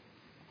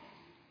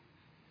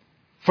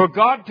 For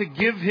God to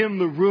give him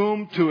the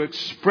room to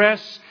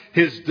express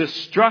his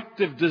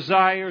destructive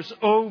desires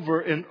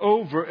over and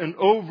over and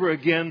over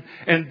again,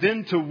 and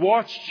then to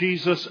watch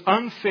Jesus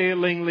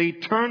unfailingly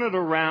turn it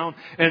around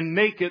and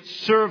make it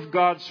serve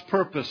God's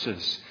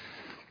purposes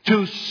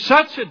to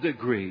such a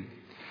degree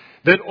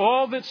that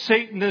all that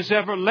Satan is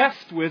ever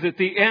left with at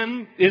the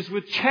end is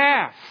with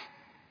chaff.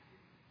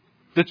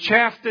 The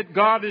chaff that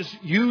God has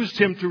used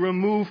him to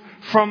remove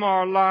from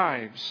our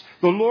lives.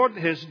 The Lord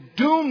has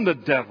doomed the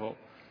devil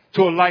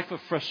to a life of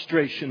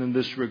frustration in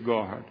this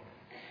regard.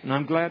 And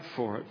I'm glad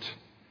for it.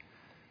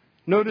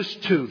 Notice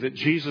too that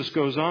Jesus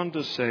goes on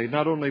to say,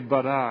 not only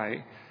but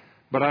I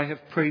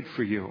have prayed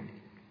for you.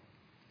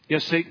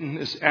 Yes, Satan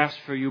has asked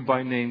for you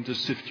by name to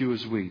sift you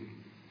as wheat.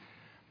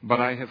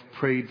 But I have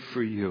prayed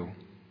for you.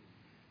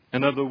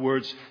 In other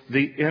words,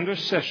 the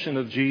intercession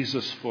of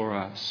Jesus for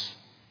us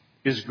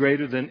is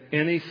greater than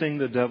anything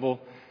the devil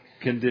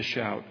can dish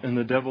out. And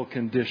the devil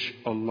can dish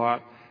a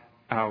lot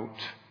out.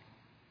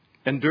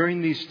 And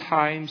during these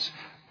times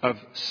of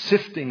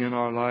sifting in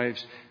our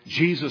lives,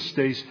 Jesus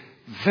stays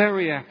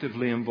very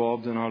actively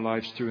involved in our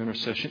lives through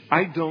intercession.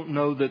 I don't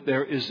know that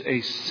there is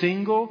a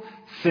single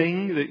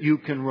thing that you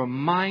can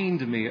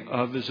remind me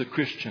of as a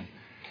Christian.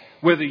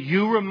 Whether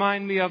you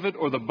remind me of it,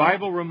 or the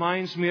Bible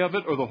reminds me of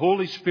it, or the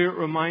Holy Spirit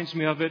reminds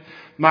me of it,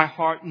 my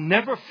heart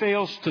never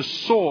fails to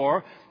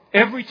soar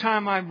every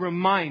time I'm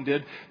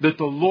reminded that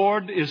the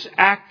Lord is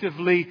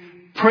actively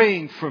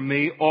praying for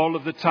me all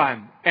of the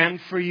time, and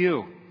for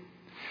you.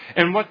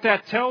 And what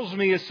that tells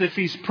me is if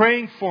He's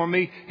praying for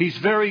me, He's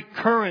very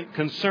current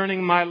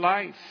concerning my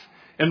life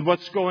and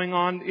what's going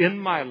on in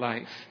my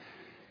life.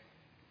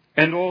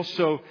 And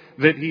also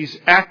that He's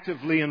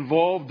actively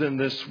involved in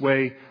this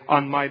way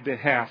on my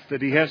behalf,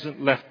 that He hasn't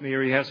left me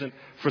or He hasn't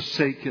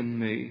forsaken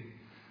me.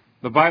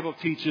 The Bible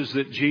teaches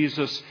that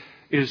Jesus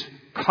is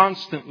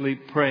constantly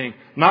praying,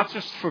 not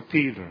just for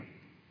Peter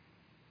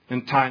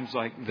in times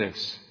like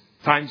this,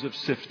 times of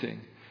sifting,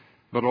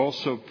 but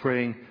also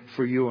praying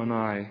for you and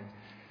I.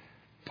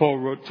 Paul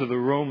wrote to the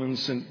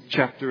Romans in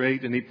chapter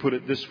 8, and he put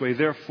it this way: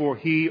 therefore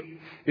He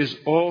is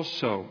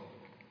also,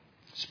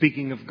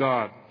 speaking of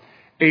God,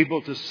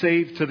 able to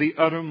save to the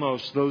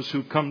uttermost those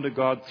who come to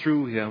God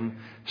through Him,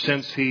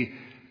 since He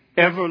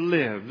ever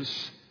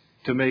lives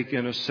to make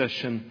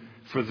intercession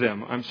for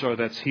them.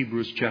 That's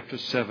Hebrews chapter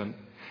 7.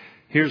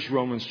 Here's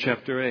Romans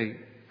chapter 8.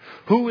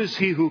 Who is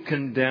he who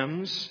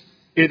condemns?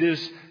 It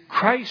is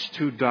Christ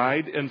who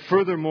died and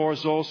furthermore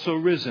is also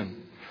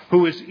risen,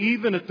 who is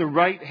even at the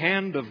right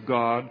hand of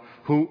God,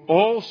 who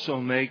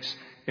also makes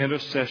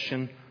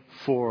intercession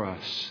for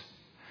us.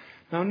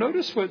 Now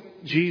notice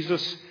what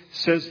Jesus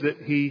says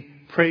that He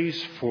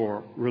prays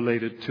for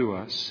related to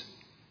us.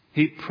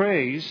 He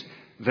prays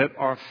that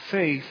our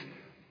faith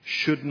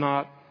should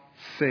not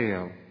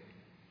fail.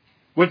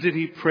 What did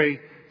He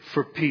pray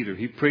for Peter?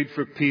 He prayed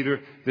for Peter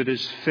that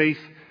his faith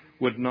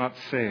would not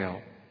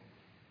fail.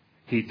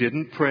 He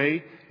didn't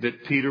pray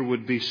that Peter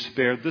would be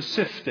spared the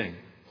sifting.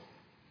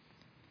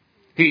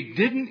 He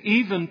didn't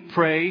even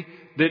pray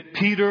that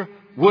Peter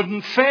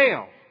wouldn't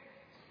fail.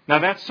 Now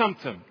that's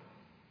something.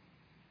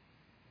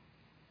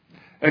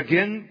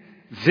 Again,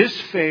 this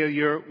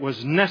failure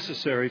was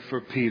necessary for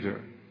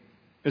Peter.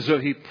 And so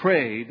he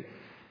prayed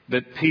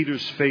that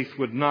Peter's faith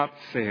would not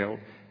fail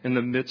in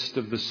the midst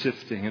of the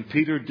sifting. And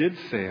Peter did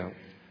fail,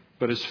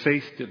 but his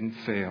faith didn't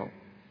fail.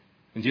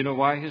 And do you know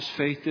why his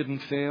faith didn't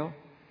fail?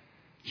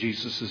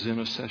 Jesus'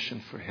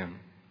 intercession for him.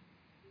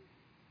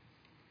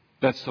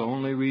 That's the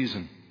only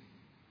reason.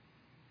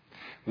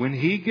 When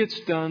he gets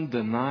done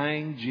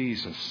denying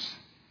Jesus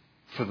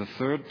for the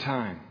third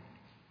time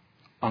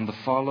on the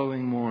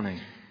following morning,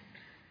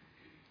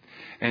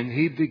 and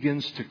he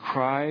begins to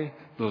cry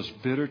those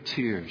bitter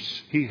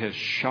tears, he has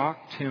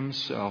shocked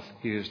himself.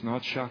 He has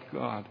not shocked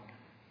God.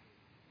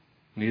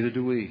 Neither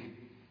do we.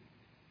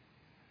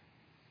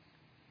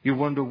 You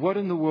wonder what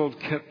in the world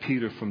kept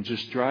Peter from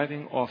just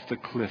driving off the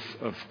cliff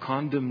of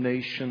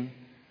condemnation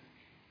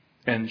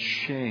and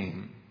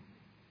shame.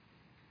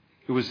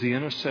 It was the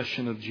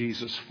intercession of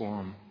Jesus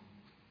for him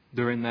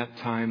during that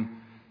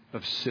time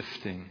of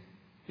sifting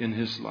in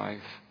his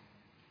life.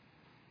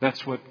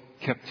 That's what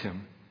kept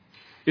him.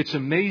 It's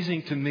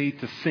amazing to me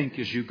to think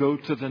as you go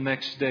to the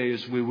next day,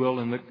 as we will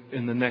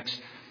in the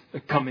next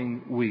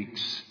coming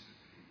weeks,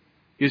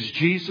 is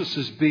Jesus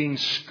is being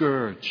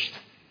scourged,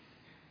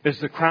 as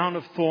the crown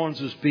of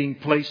thorns is being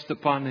placed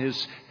upon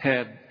his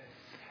head,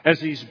 as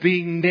he's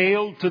being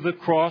nailed to the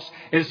cross,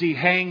 as he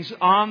hangs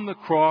on the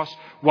cross,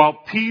 while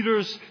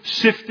Peter's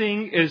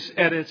sifting is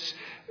at its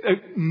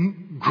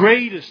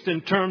greatest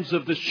in terms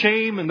of the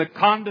shame and the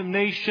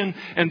condemnation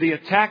and the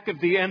attack of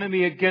the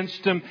enemy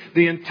against him.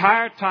 The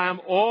entire time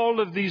all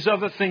of these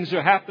other things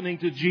are happening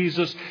to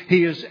Jesus,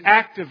 he is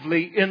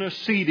actively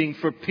interceding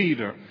for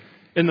Peter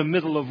in the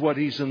middle of what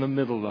he's in the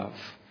middle of.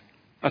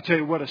 I'll tell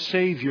you what a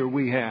Savior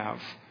we have.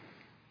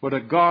 What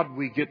a God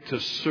we get to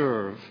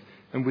serve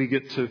and we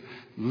get to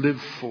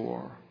live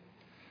for.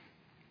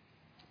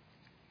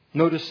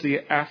 Notice the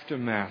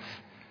aftermath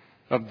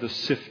of the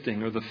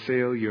sifting or the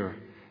failure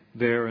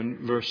there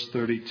in verse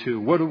 32.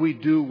 What do we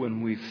do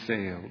when we've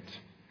failed?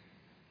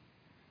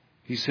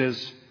 He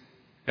says,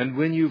 and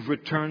when you've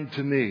returned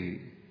to me,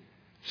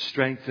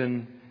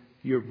 strengthen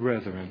your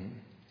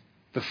brethren.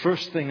 The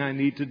first thing I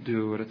need to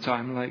do at a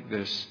time like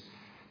this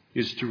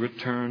is to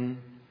return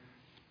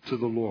to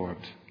the Lord.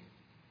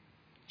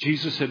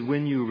 Jesus said,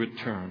 when you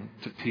return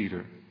to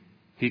Peter.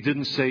 He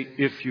didn't say,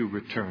 if you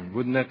return.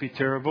 Wouldn't that be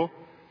terrible?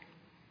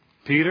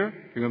 Peter,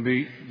 you're going to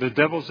be, the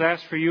devil's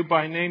asked for you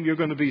by name. You're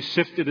going to be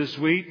sifted as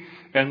wheat.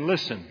 And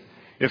listen,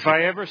 if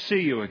I ever see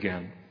you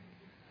again,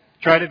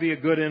 try to be a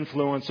good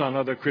influence on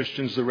other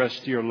Christians the rest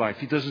of your life.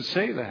 He doesn't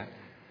say that.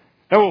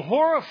 That will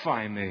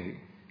horrify me.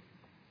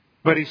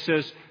 But he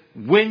says,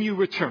 when you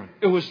return.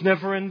 It was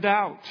never in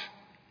doubt.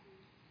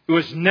 It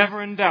was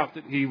never in doubt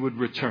that he would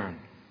return.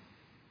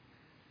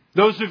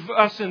 Those of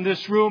us in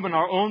this room in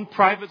our own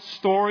private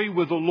story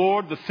with the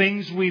Lord, the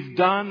things we've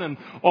done and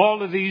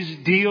all of these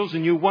deals,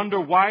 and you wonder,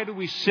 why do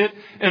we sit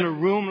in a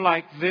room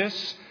like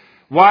this?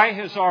 Why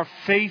has our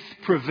faith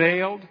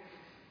prevailed?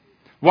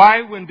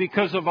 Why, when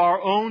because of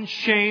our own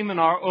shame and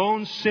our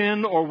own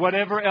sin or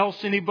whatever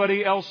else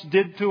anybody else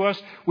did to us,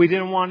 we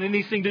didn't want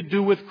anything to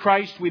do with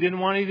Christ, we didn't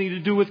want anything to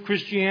do with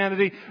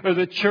Christianity or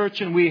the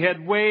church, and we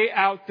head way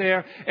out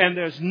there, and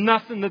there's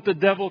nothing that the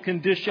devil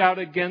can dish out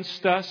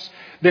against us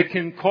that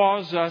can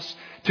cause us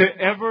to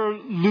ever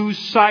lose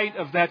sight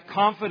of that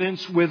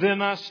confidence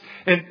within us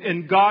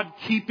and God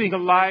keeping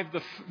alive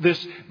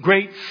this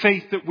great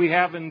faith that we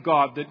have in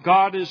God, that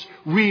God is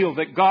real,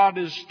 that God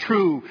is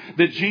true,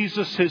 that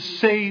Jesus has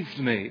saved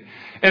me.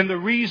 And the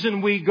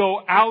reason we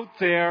go out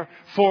there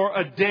for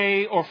a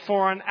day or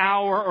for an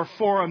hour or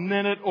for a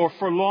minute or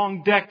for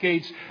long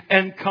decades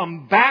and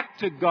come back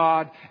to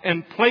God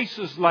in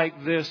places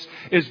like this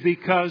is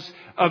because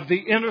of the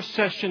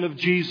intercession of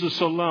Jesus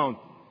alone.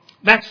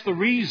 That's the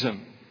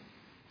reason.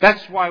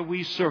 That's why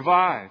we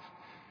survive,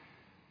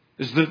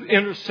 is the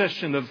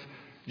intercession of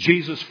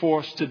Jesus for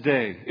us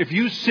today. If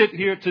you sit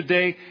here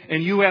today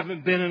and you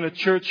haven't been in a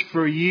church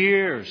for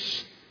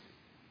years,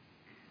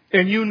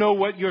 and you know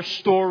what your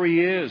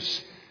story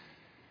is,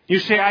 you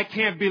say, I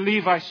can't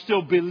believe I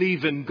still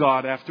believe in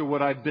God after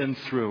what I've been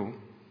through,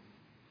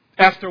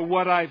 after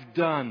what I've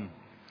done.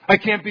 I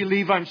can't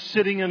believe I'm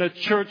sitting in a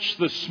church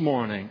this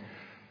morning.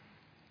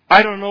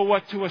 I don't know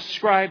what to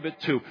ascribe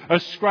it to.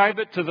 Ascribe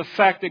it to the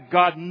fact that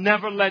God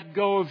never let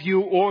go of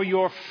you or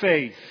your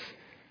faith.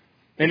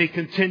 And He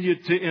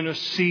continued to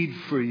intercede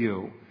for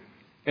you.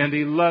 And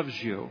He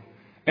loves you.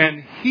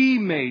 And He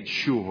made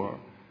sure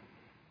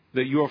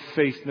that your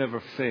faith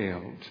never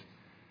failed.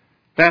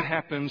 That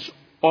happens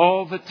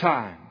all the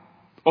time.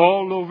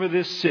 All over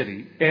this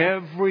city.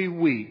 Every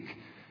week.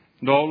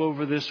 And all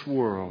over this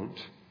world.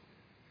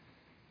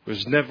 It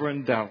was never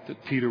in doubt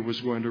that Peter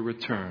was going to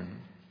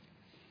return.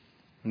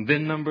 And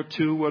then number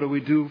 2, what do we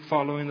do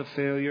following the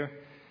failure?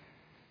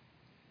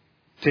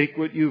 Take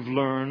what you've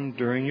learned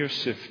during your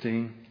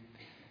sifting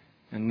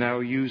and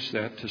now use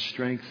that to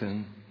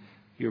strengthen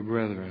your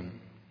brethren.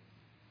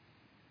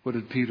 What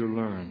did Peter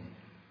learn?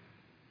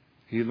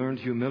 He learned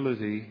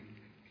humility,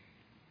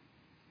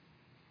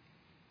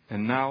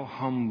 and now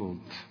humbled,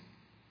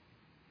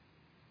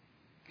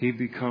 he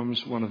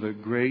becomes one of the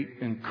great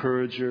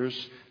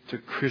encouragers to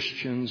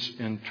Christians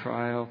in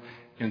trial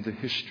in the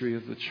history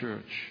of the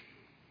church.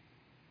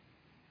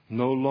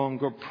 no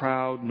longer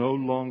proud, no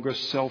longer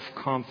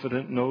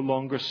self-confident, no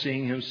longer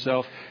seeing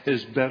himself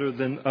as better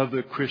than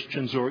other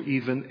Christians or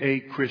even a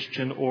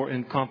Christian or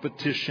in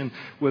competition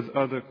with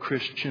other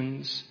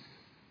Christians.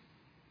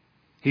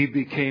 He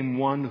became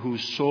one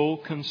whose sole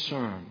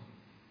concern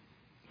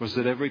was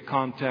that every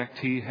contact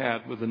he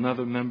had with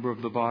another member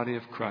of the body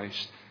of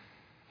Christ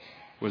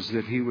was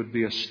that he would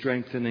be a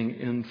strengthening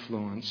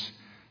influence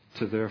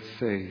to their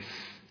faith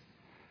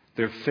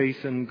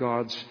in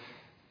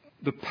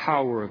the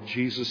power of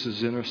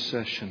Jesus'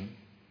 intercession,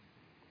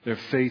 their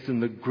faith in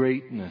the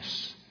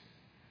greatness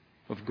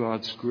of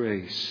God's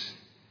grace.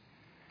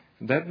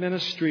 That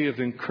ministry of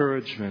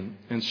encouragement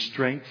and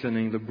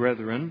strengthening the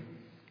brethren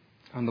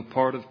on the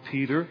part of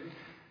Peter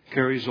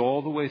carries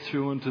all the way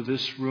through into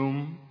this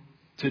room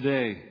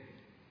today.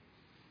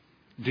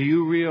 Do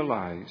you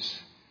realize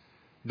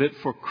that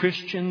for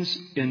Christians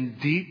in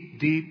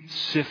deep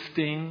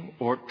sifting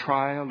or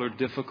trial or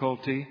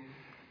difficulty,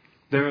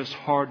 there is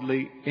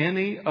hardly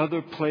any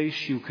other place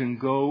you can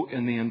go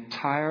in the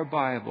entire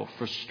Bible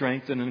for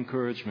strength and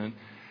encouragement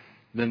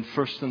than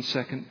 1st and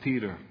 2nd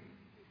Peter.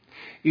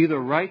 Either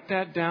write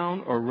that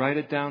down or write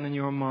it down in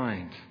your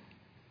mind.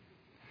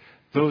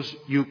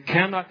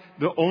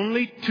 The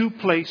only two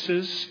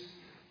places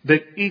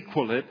that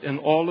equal it in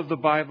all of the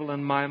Bible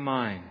in my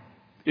mind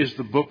is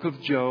the book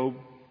of Job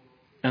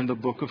and the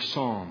book of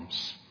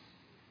Psalms.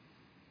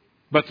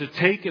 But to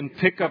take and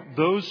pick up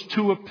those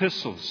two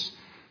epistles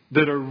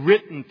that are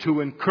written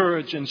to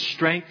encourage and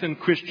strengthen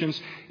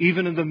Christians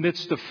even in the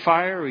midst of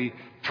fiery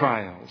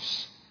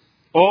trials.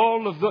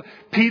 The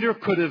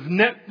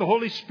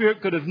Holy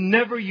Spirit could have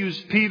never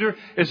used Peter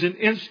as an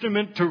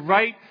instrument to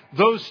write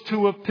those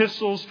two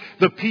epistles,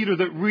 the Peter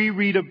that we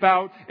read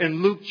about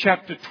in Luke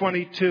chapter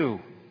 22.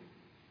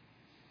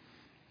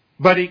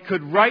 But he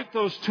could write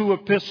those two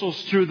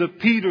epistles through the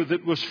Peter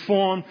that was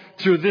formed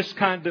through this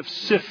kind of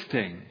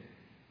sifting.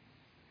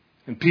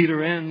 And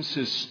Peter ends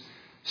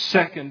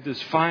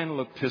his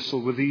final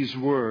epistle with these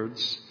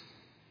words.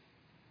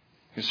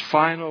 His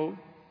final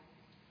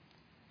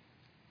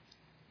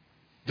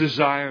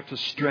desire to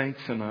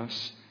strengthen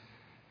us.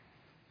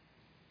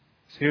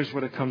 Here's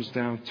what it comes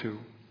down to.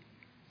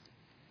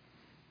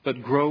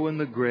 But grow in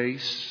the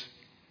grace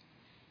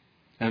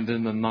and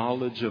in the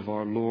knowledge of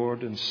our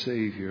Lord and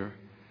Savior,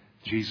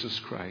 Jesus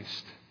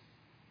Christ.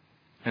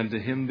 And to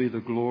Him be the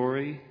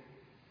glory,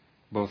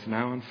 both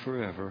now and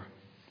forever.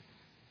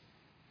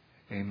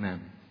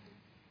 Amen.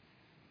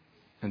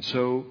 And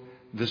so,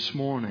 this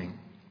morning,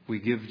 we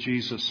give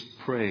Jesus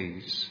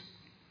praise,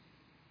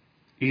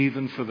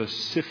 even for the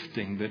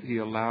sifting that He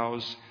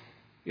allows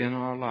in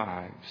our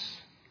lives,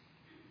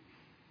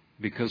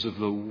 because of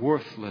the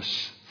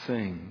worthless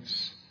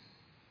things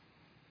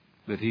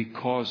that He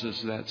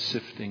causes that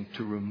sifting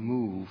to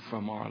remove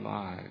from our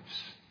lives.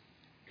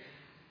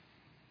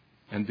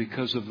 And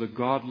because of the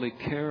godly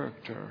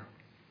character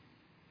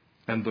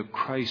and the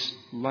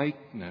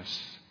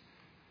Christ-likeness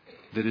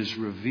that is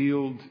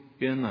revealed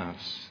in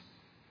us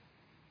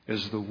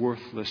as the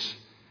worthless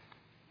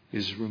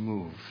is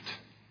removed.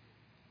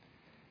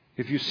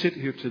 If you sit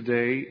here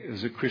today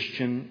as a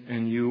Christian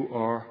and you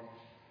are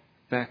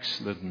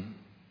backslidden,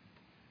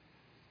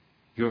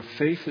 your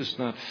faith has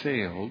not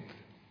failed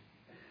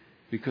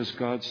because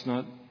God's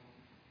not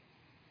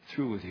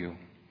through with you.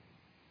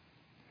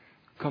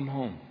 Come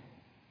home.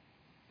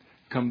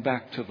 Come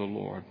back to the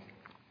Lord.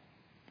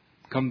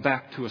 Come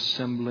back to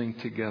assembling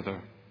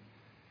together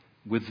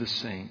with the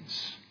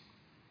saints.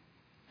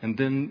 And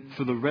then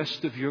for the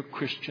rest of your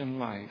Christian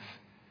life,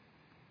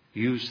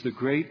 use the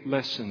great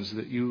lessons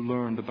that you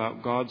learned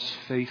about God's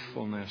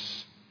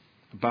faithfulness,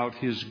 about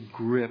His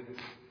grip,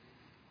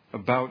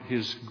 about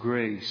His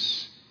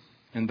grace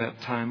in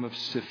that time of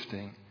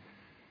sifting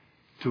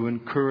to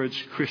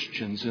encourage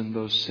Christians in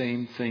those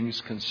same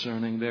things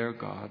concerning their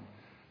God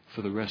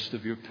for the rest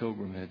of your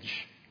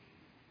pilgrimage.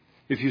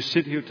 If you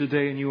sit here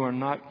today and you are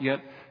not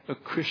yet a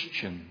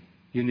Christian,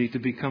 you need to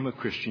become a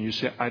Christian. You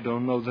say, I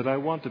don't know that I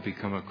want to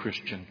become a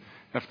Christian.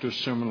 After a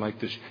sermon like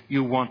this,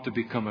 you want to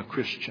become a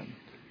Christian.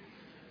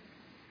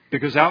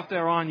 Because out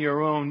there on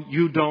your own,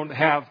 you don't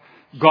have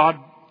God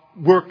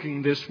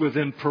working this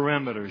within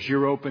perimeters.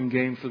 You're open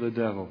game for the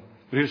devil.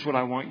 But here's what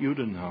I want you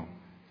to know.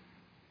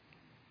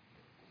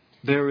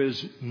 There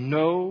is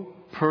no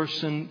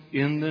person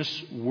in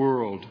this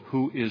world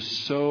who is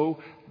so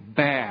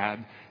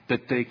bad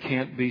that they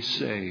can't be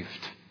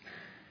saved.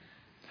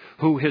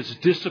 Who has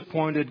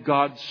disappointed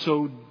God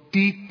so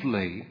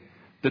deeply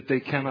that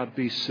they cannot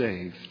be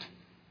saved.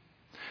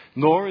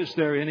 Nor is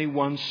there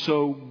anyone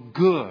so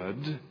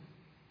good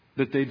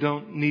that they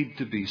don't need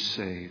to be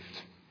saved.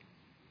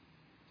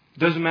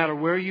 Doesn't matter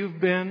where you've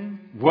been,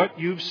 what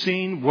you've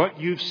seen, what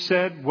you've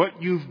said,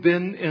 what you've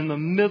been in the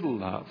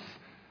middle of.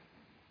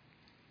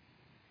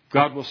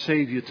 God will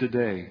save you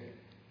today.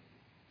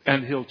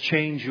 And He'll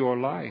change your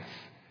life.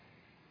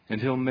 And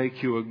He'll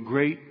make you a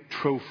great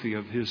trophy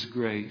of His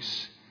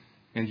grace.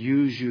 And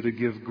use you to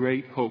give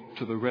great hope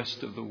to the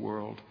rest of the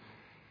world.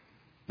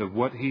 That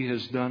what He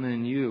has done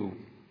in you,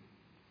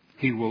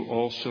 He will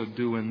also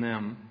do in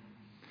them.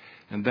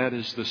 And that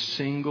is the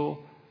single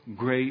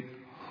great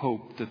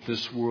hope that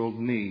this world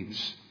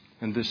needs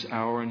in this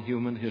hour in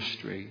human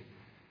history.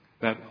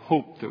 That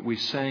hope that we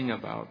sang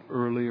about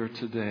earlier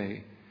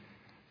today.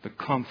 The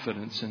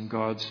confidence in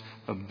God's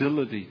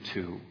ability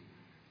to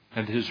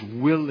and His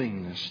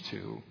willingness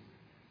to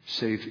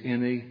save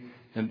any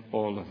and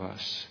all of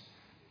us.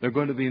 There are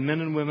going to be men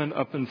and women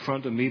up in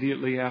front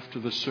immediately after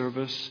the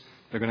service.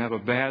 They're going to have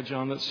a badge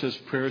on that says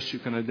prayer so you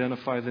can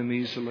identify them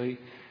easily.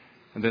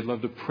 And they'd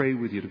love to pray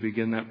with you to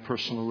begin that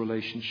personal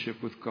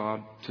relationship with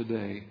God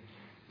today.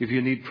 If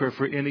you need prayer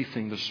for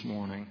anything this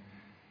morning,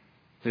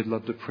 they'd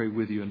love to pray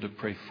with you and to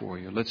pray for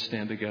you. Let's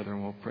stand together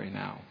and we'll pray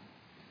now.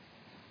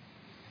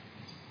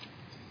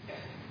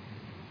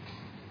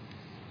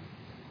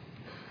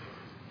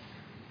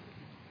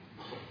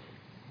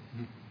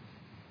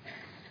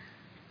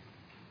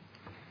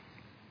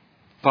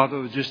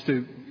 Father, just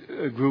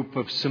a group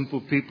of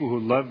simple people who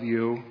love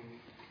you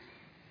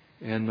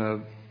in a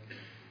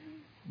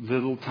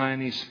little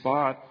tiny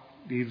spot,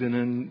 even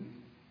in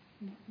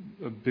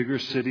a bigger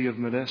city of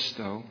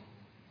Modesto.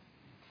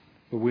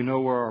 But we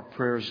know where our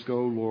prayers go,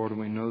 Lord, and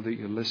we know that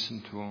you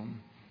listen to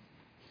them.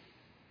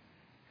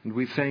 And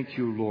we thank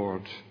you,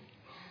 Lord,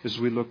 as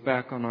we look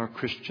back on our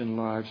Christian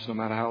lives, no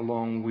matter how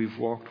long we've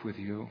walked with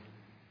you.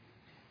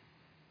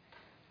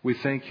 We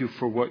thank you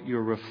for what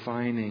your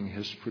refining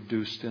has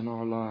produced in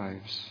our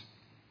lives.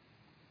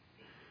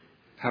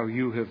 How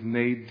you have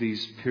made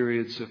these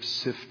periods of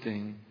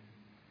sifting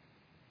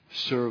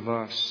serve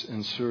us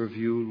and serve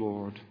you,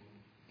 Lord,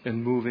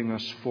 in moving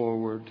us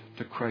forward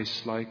to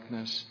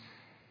Christ-likeness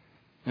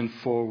and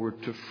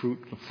forward to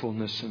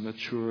fruitfulness and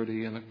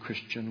maturity in a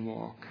Christian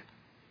walk.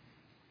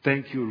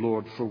 Thank you,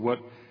 Lord, for what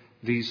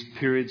these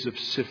periods of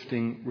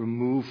sifting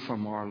remove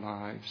from our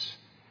lives.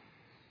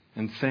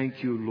 And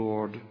thank you,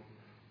 Lord,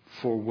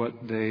 for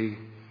what they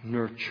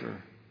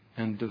nurture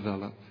and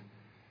develop.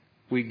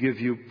 We give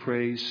you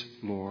praise,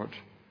 Lord,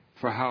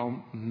 for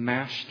how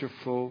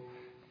masterful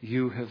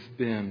you have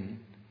been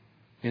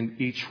in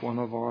each one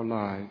of our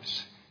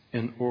lives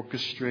in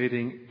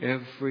orchestrating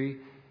every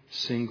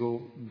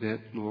single bit,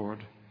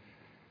 Lord.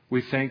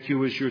 We thank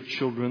you as your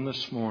children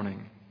this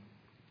morning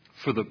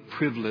for the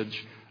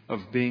privilege of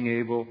being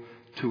able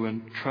to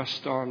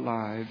entrust our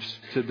lives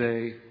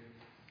today,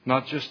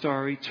 not just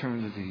our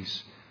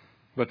eternities,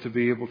 but to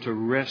be able to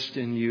rest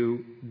in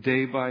you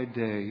day by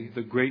day,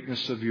 the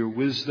greatness of your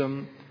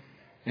wisdom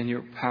and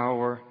your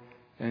power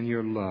and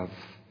your love.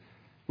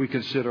 We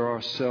consider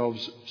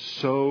ourselves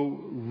so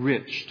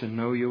rich to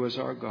know you as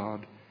our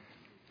God,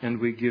 and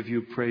we give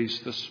you praise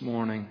this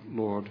morning,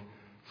 Lord,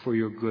 for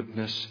your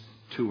goodness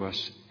to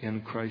us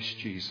in Christ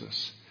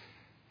Jesus.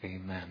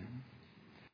 Amen.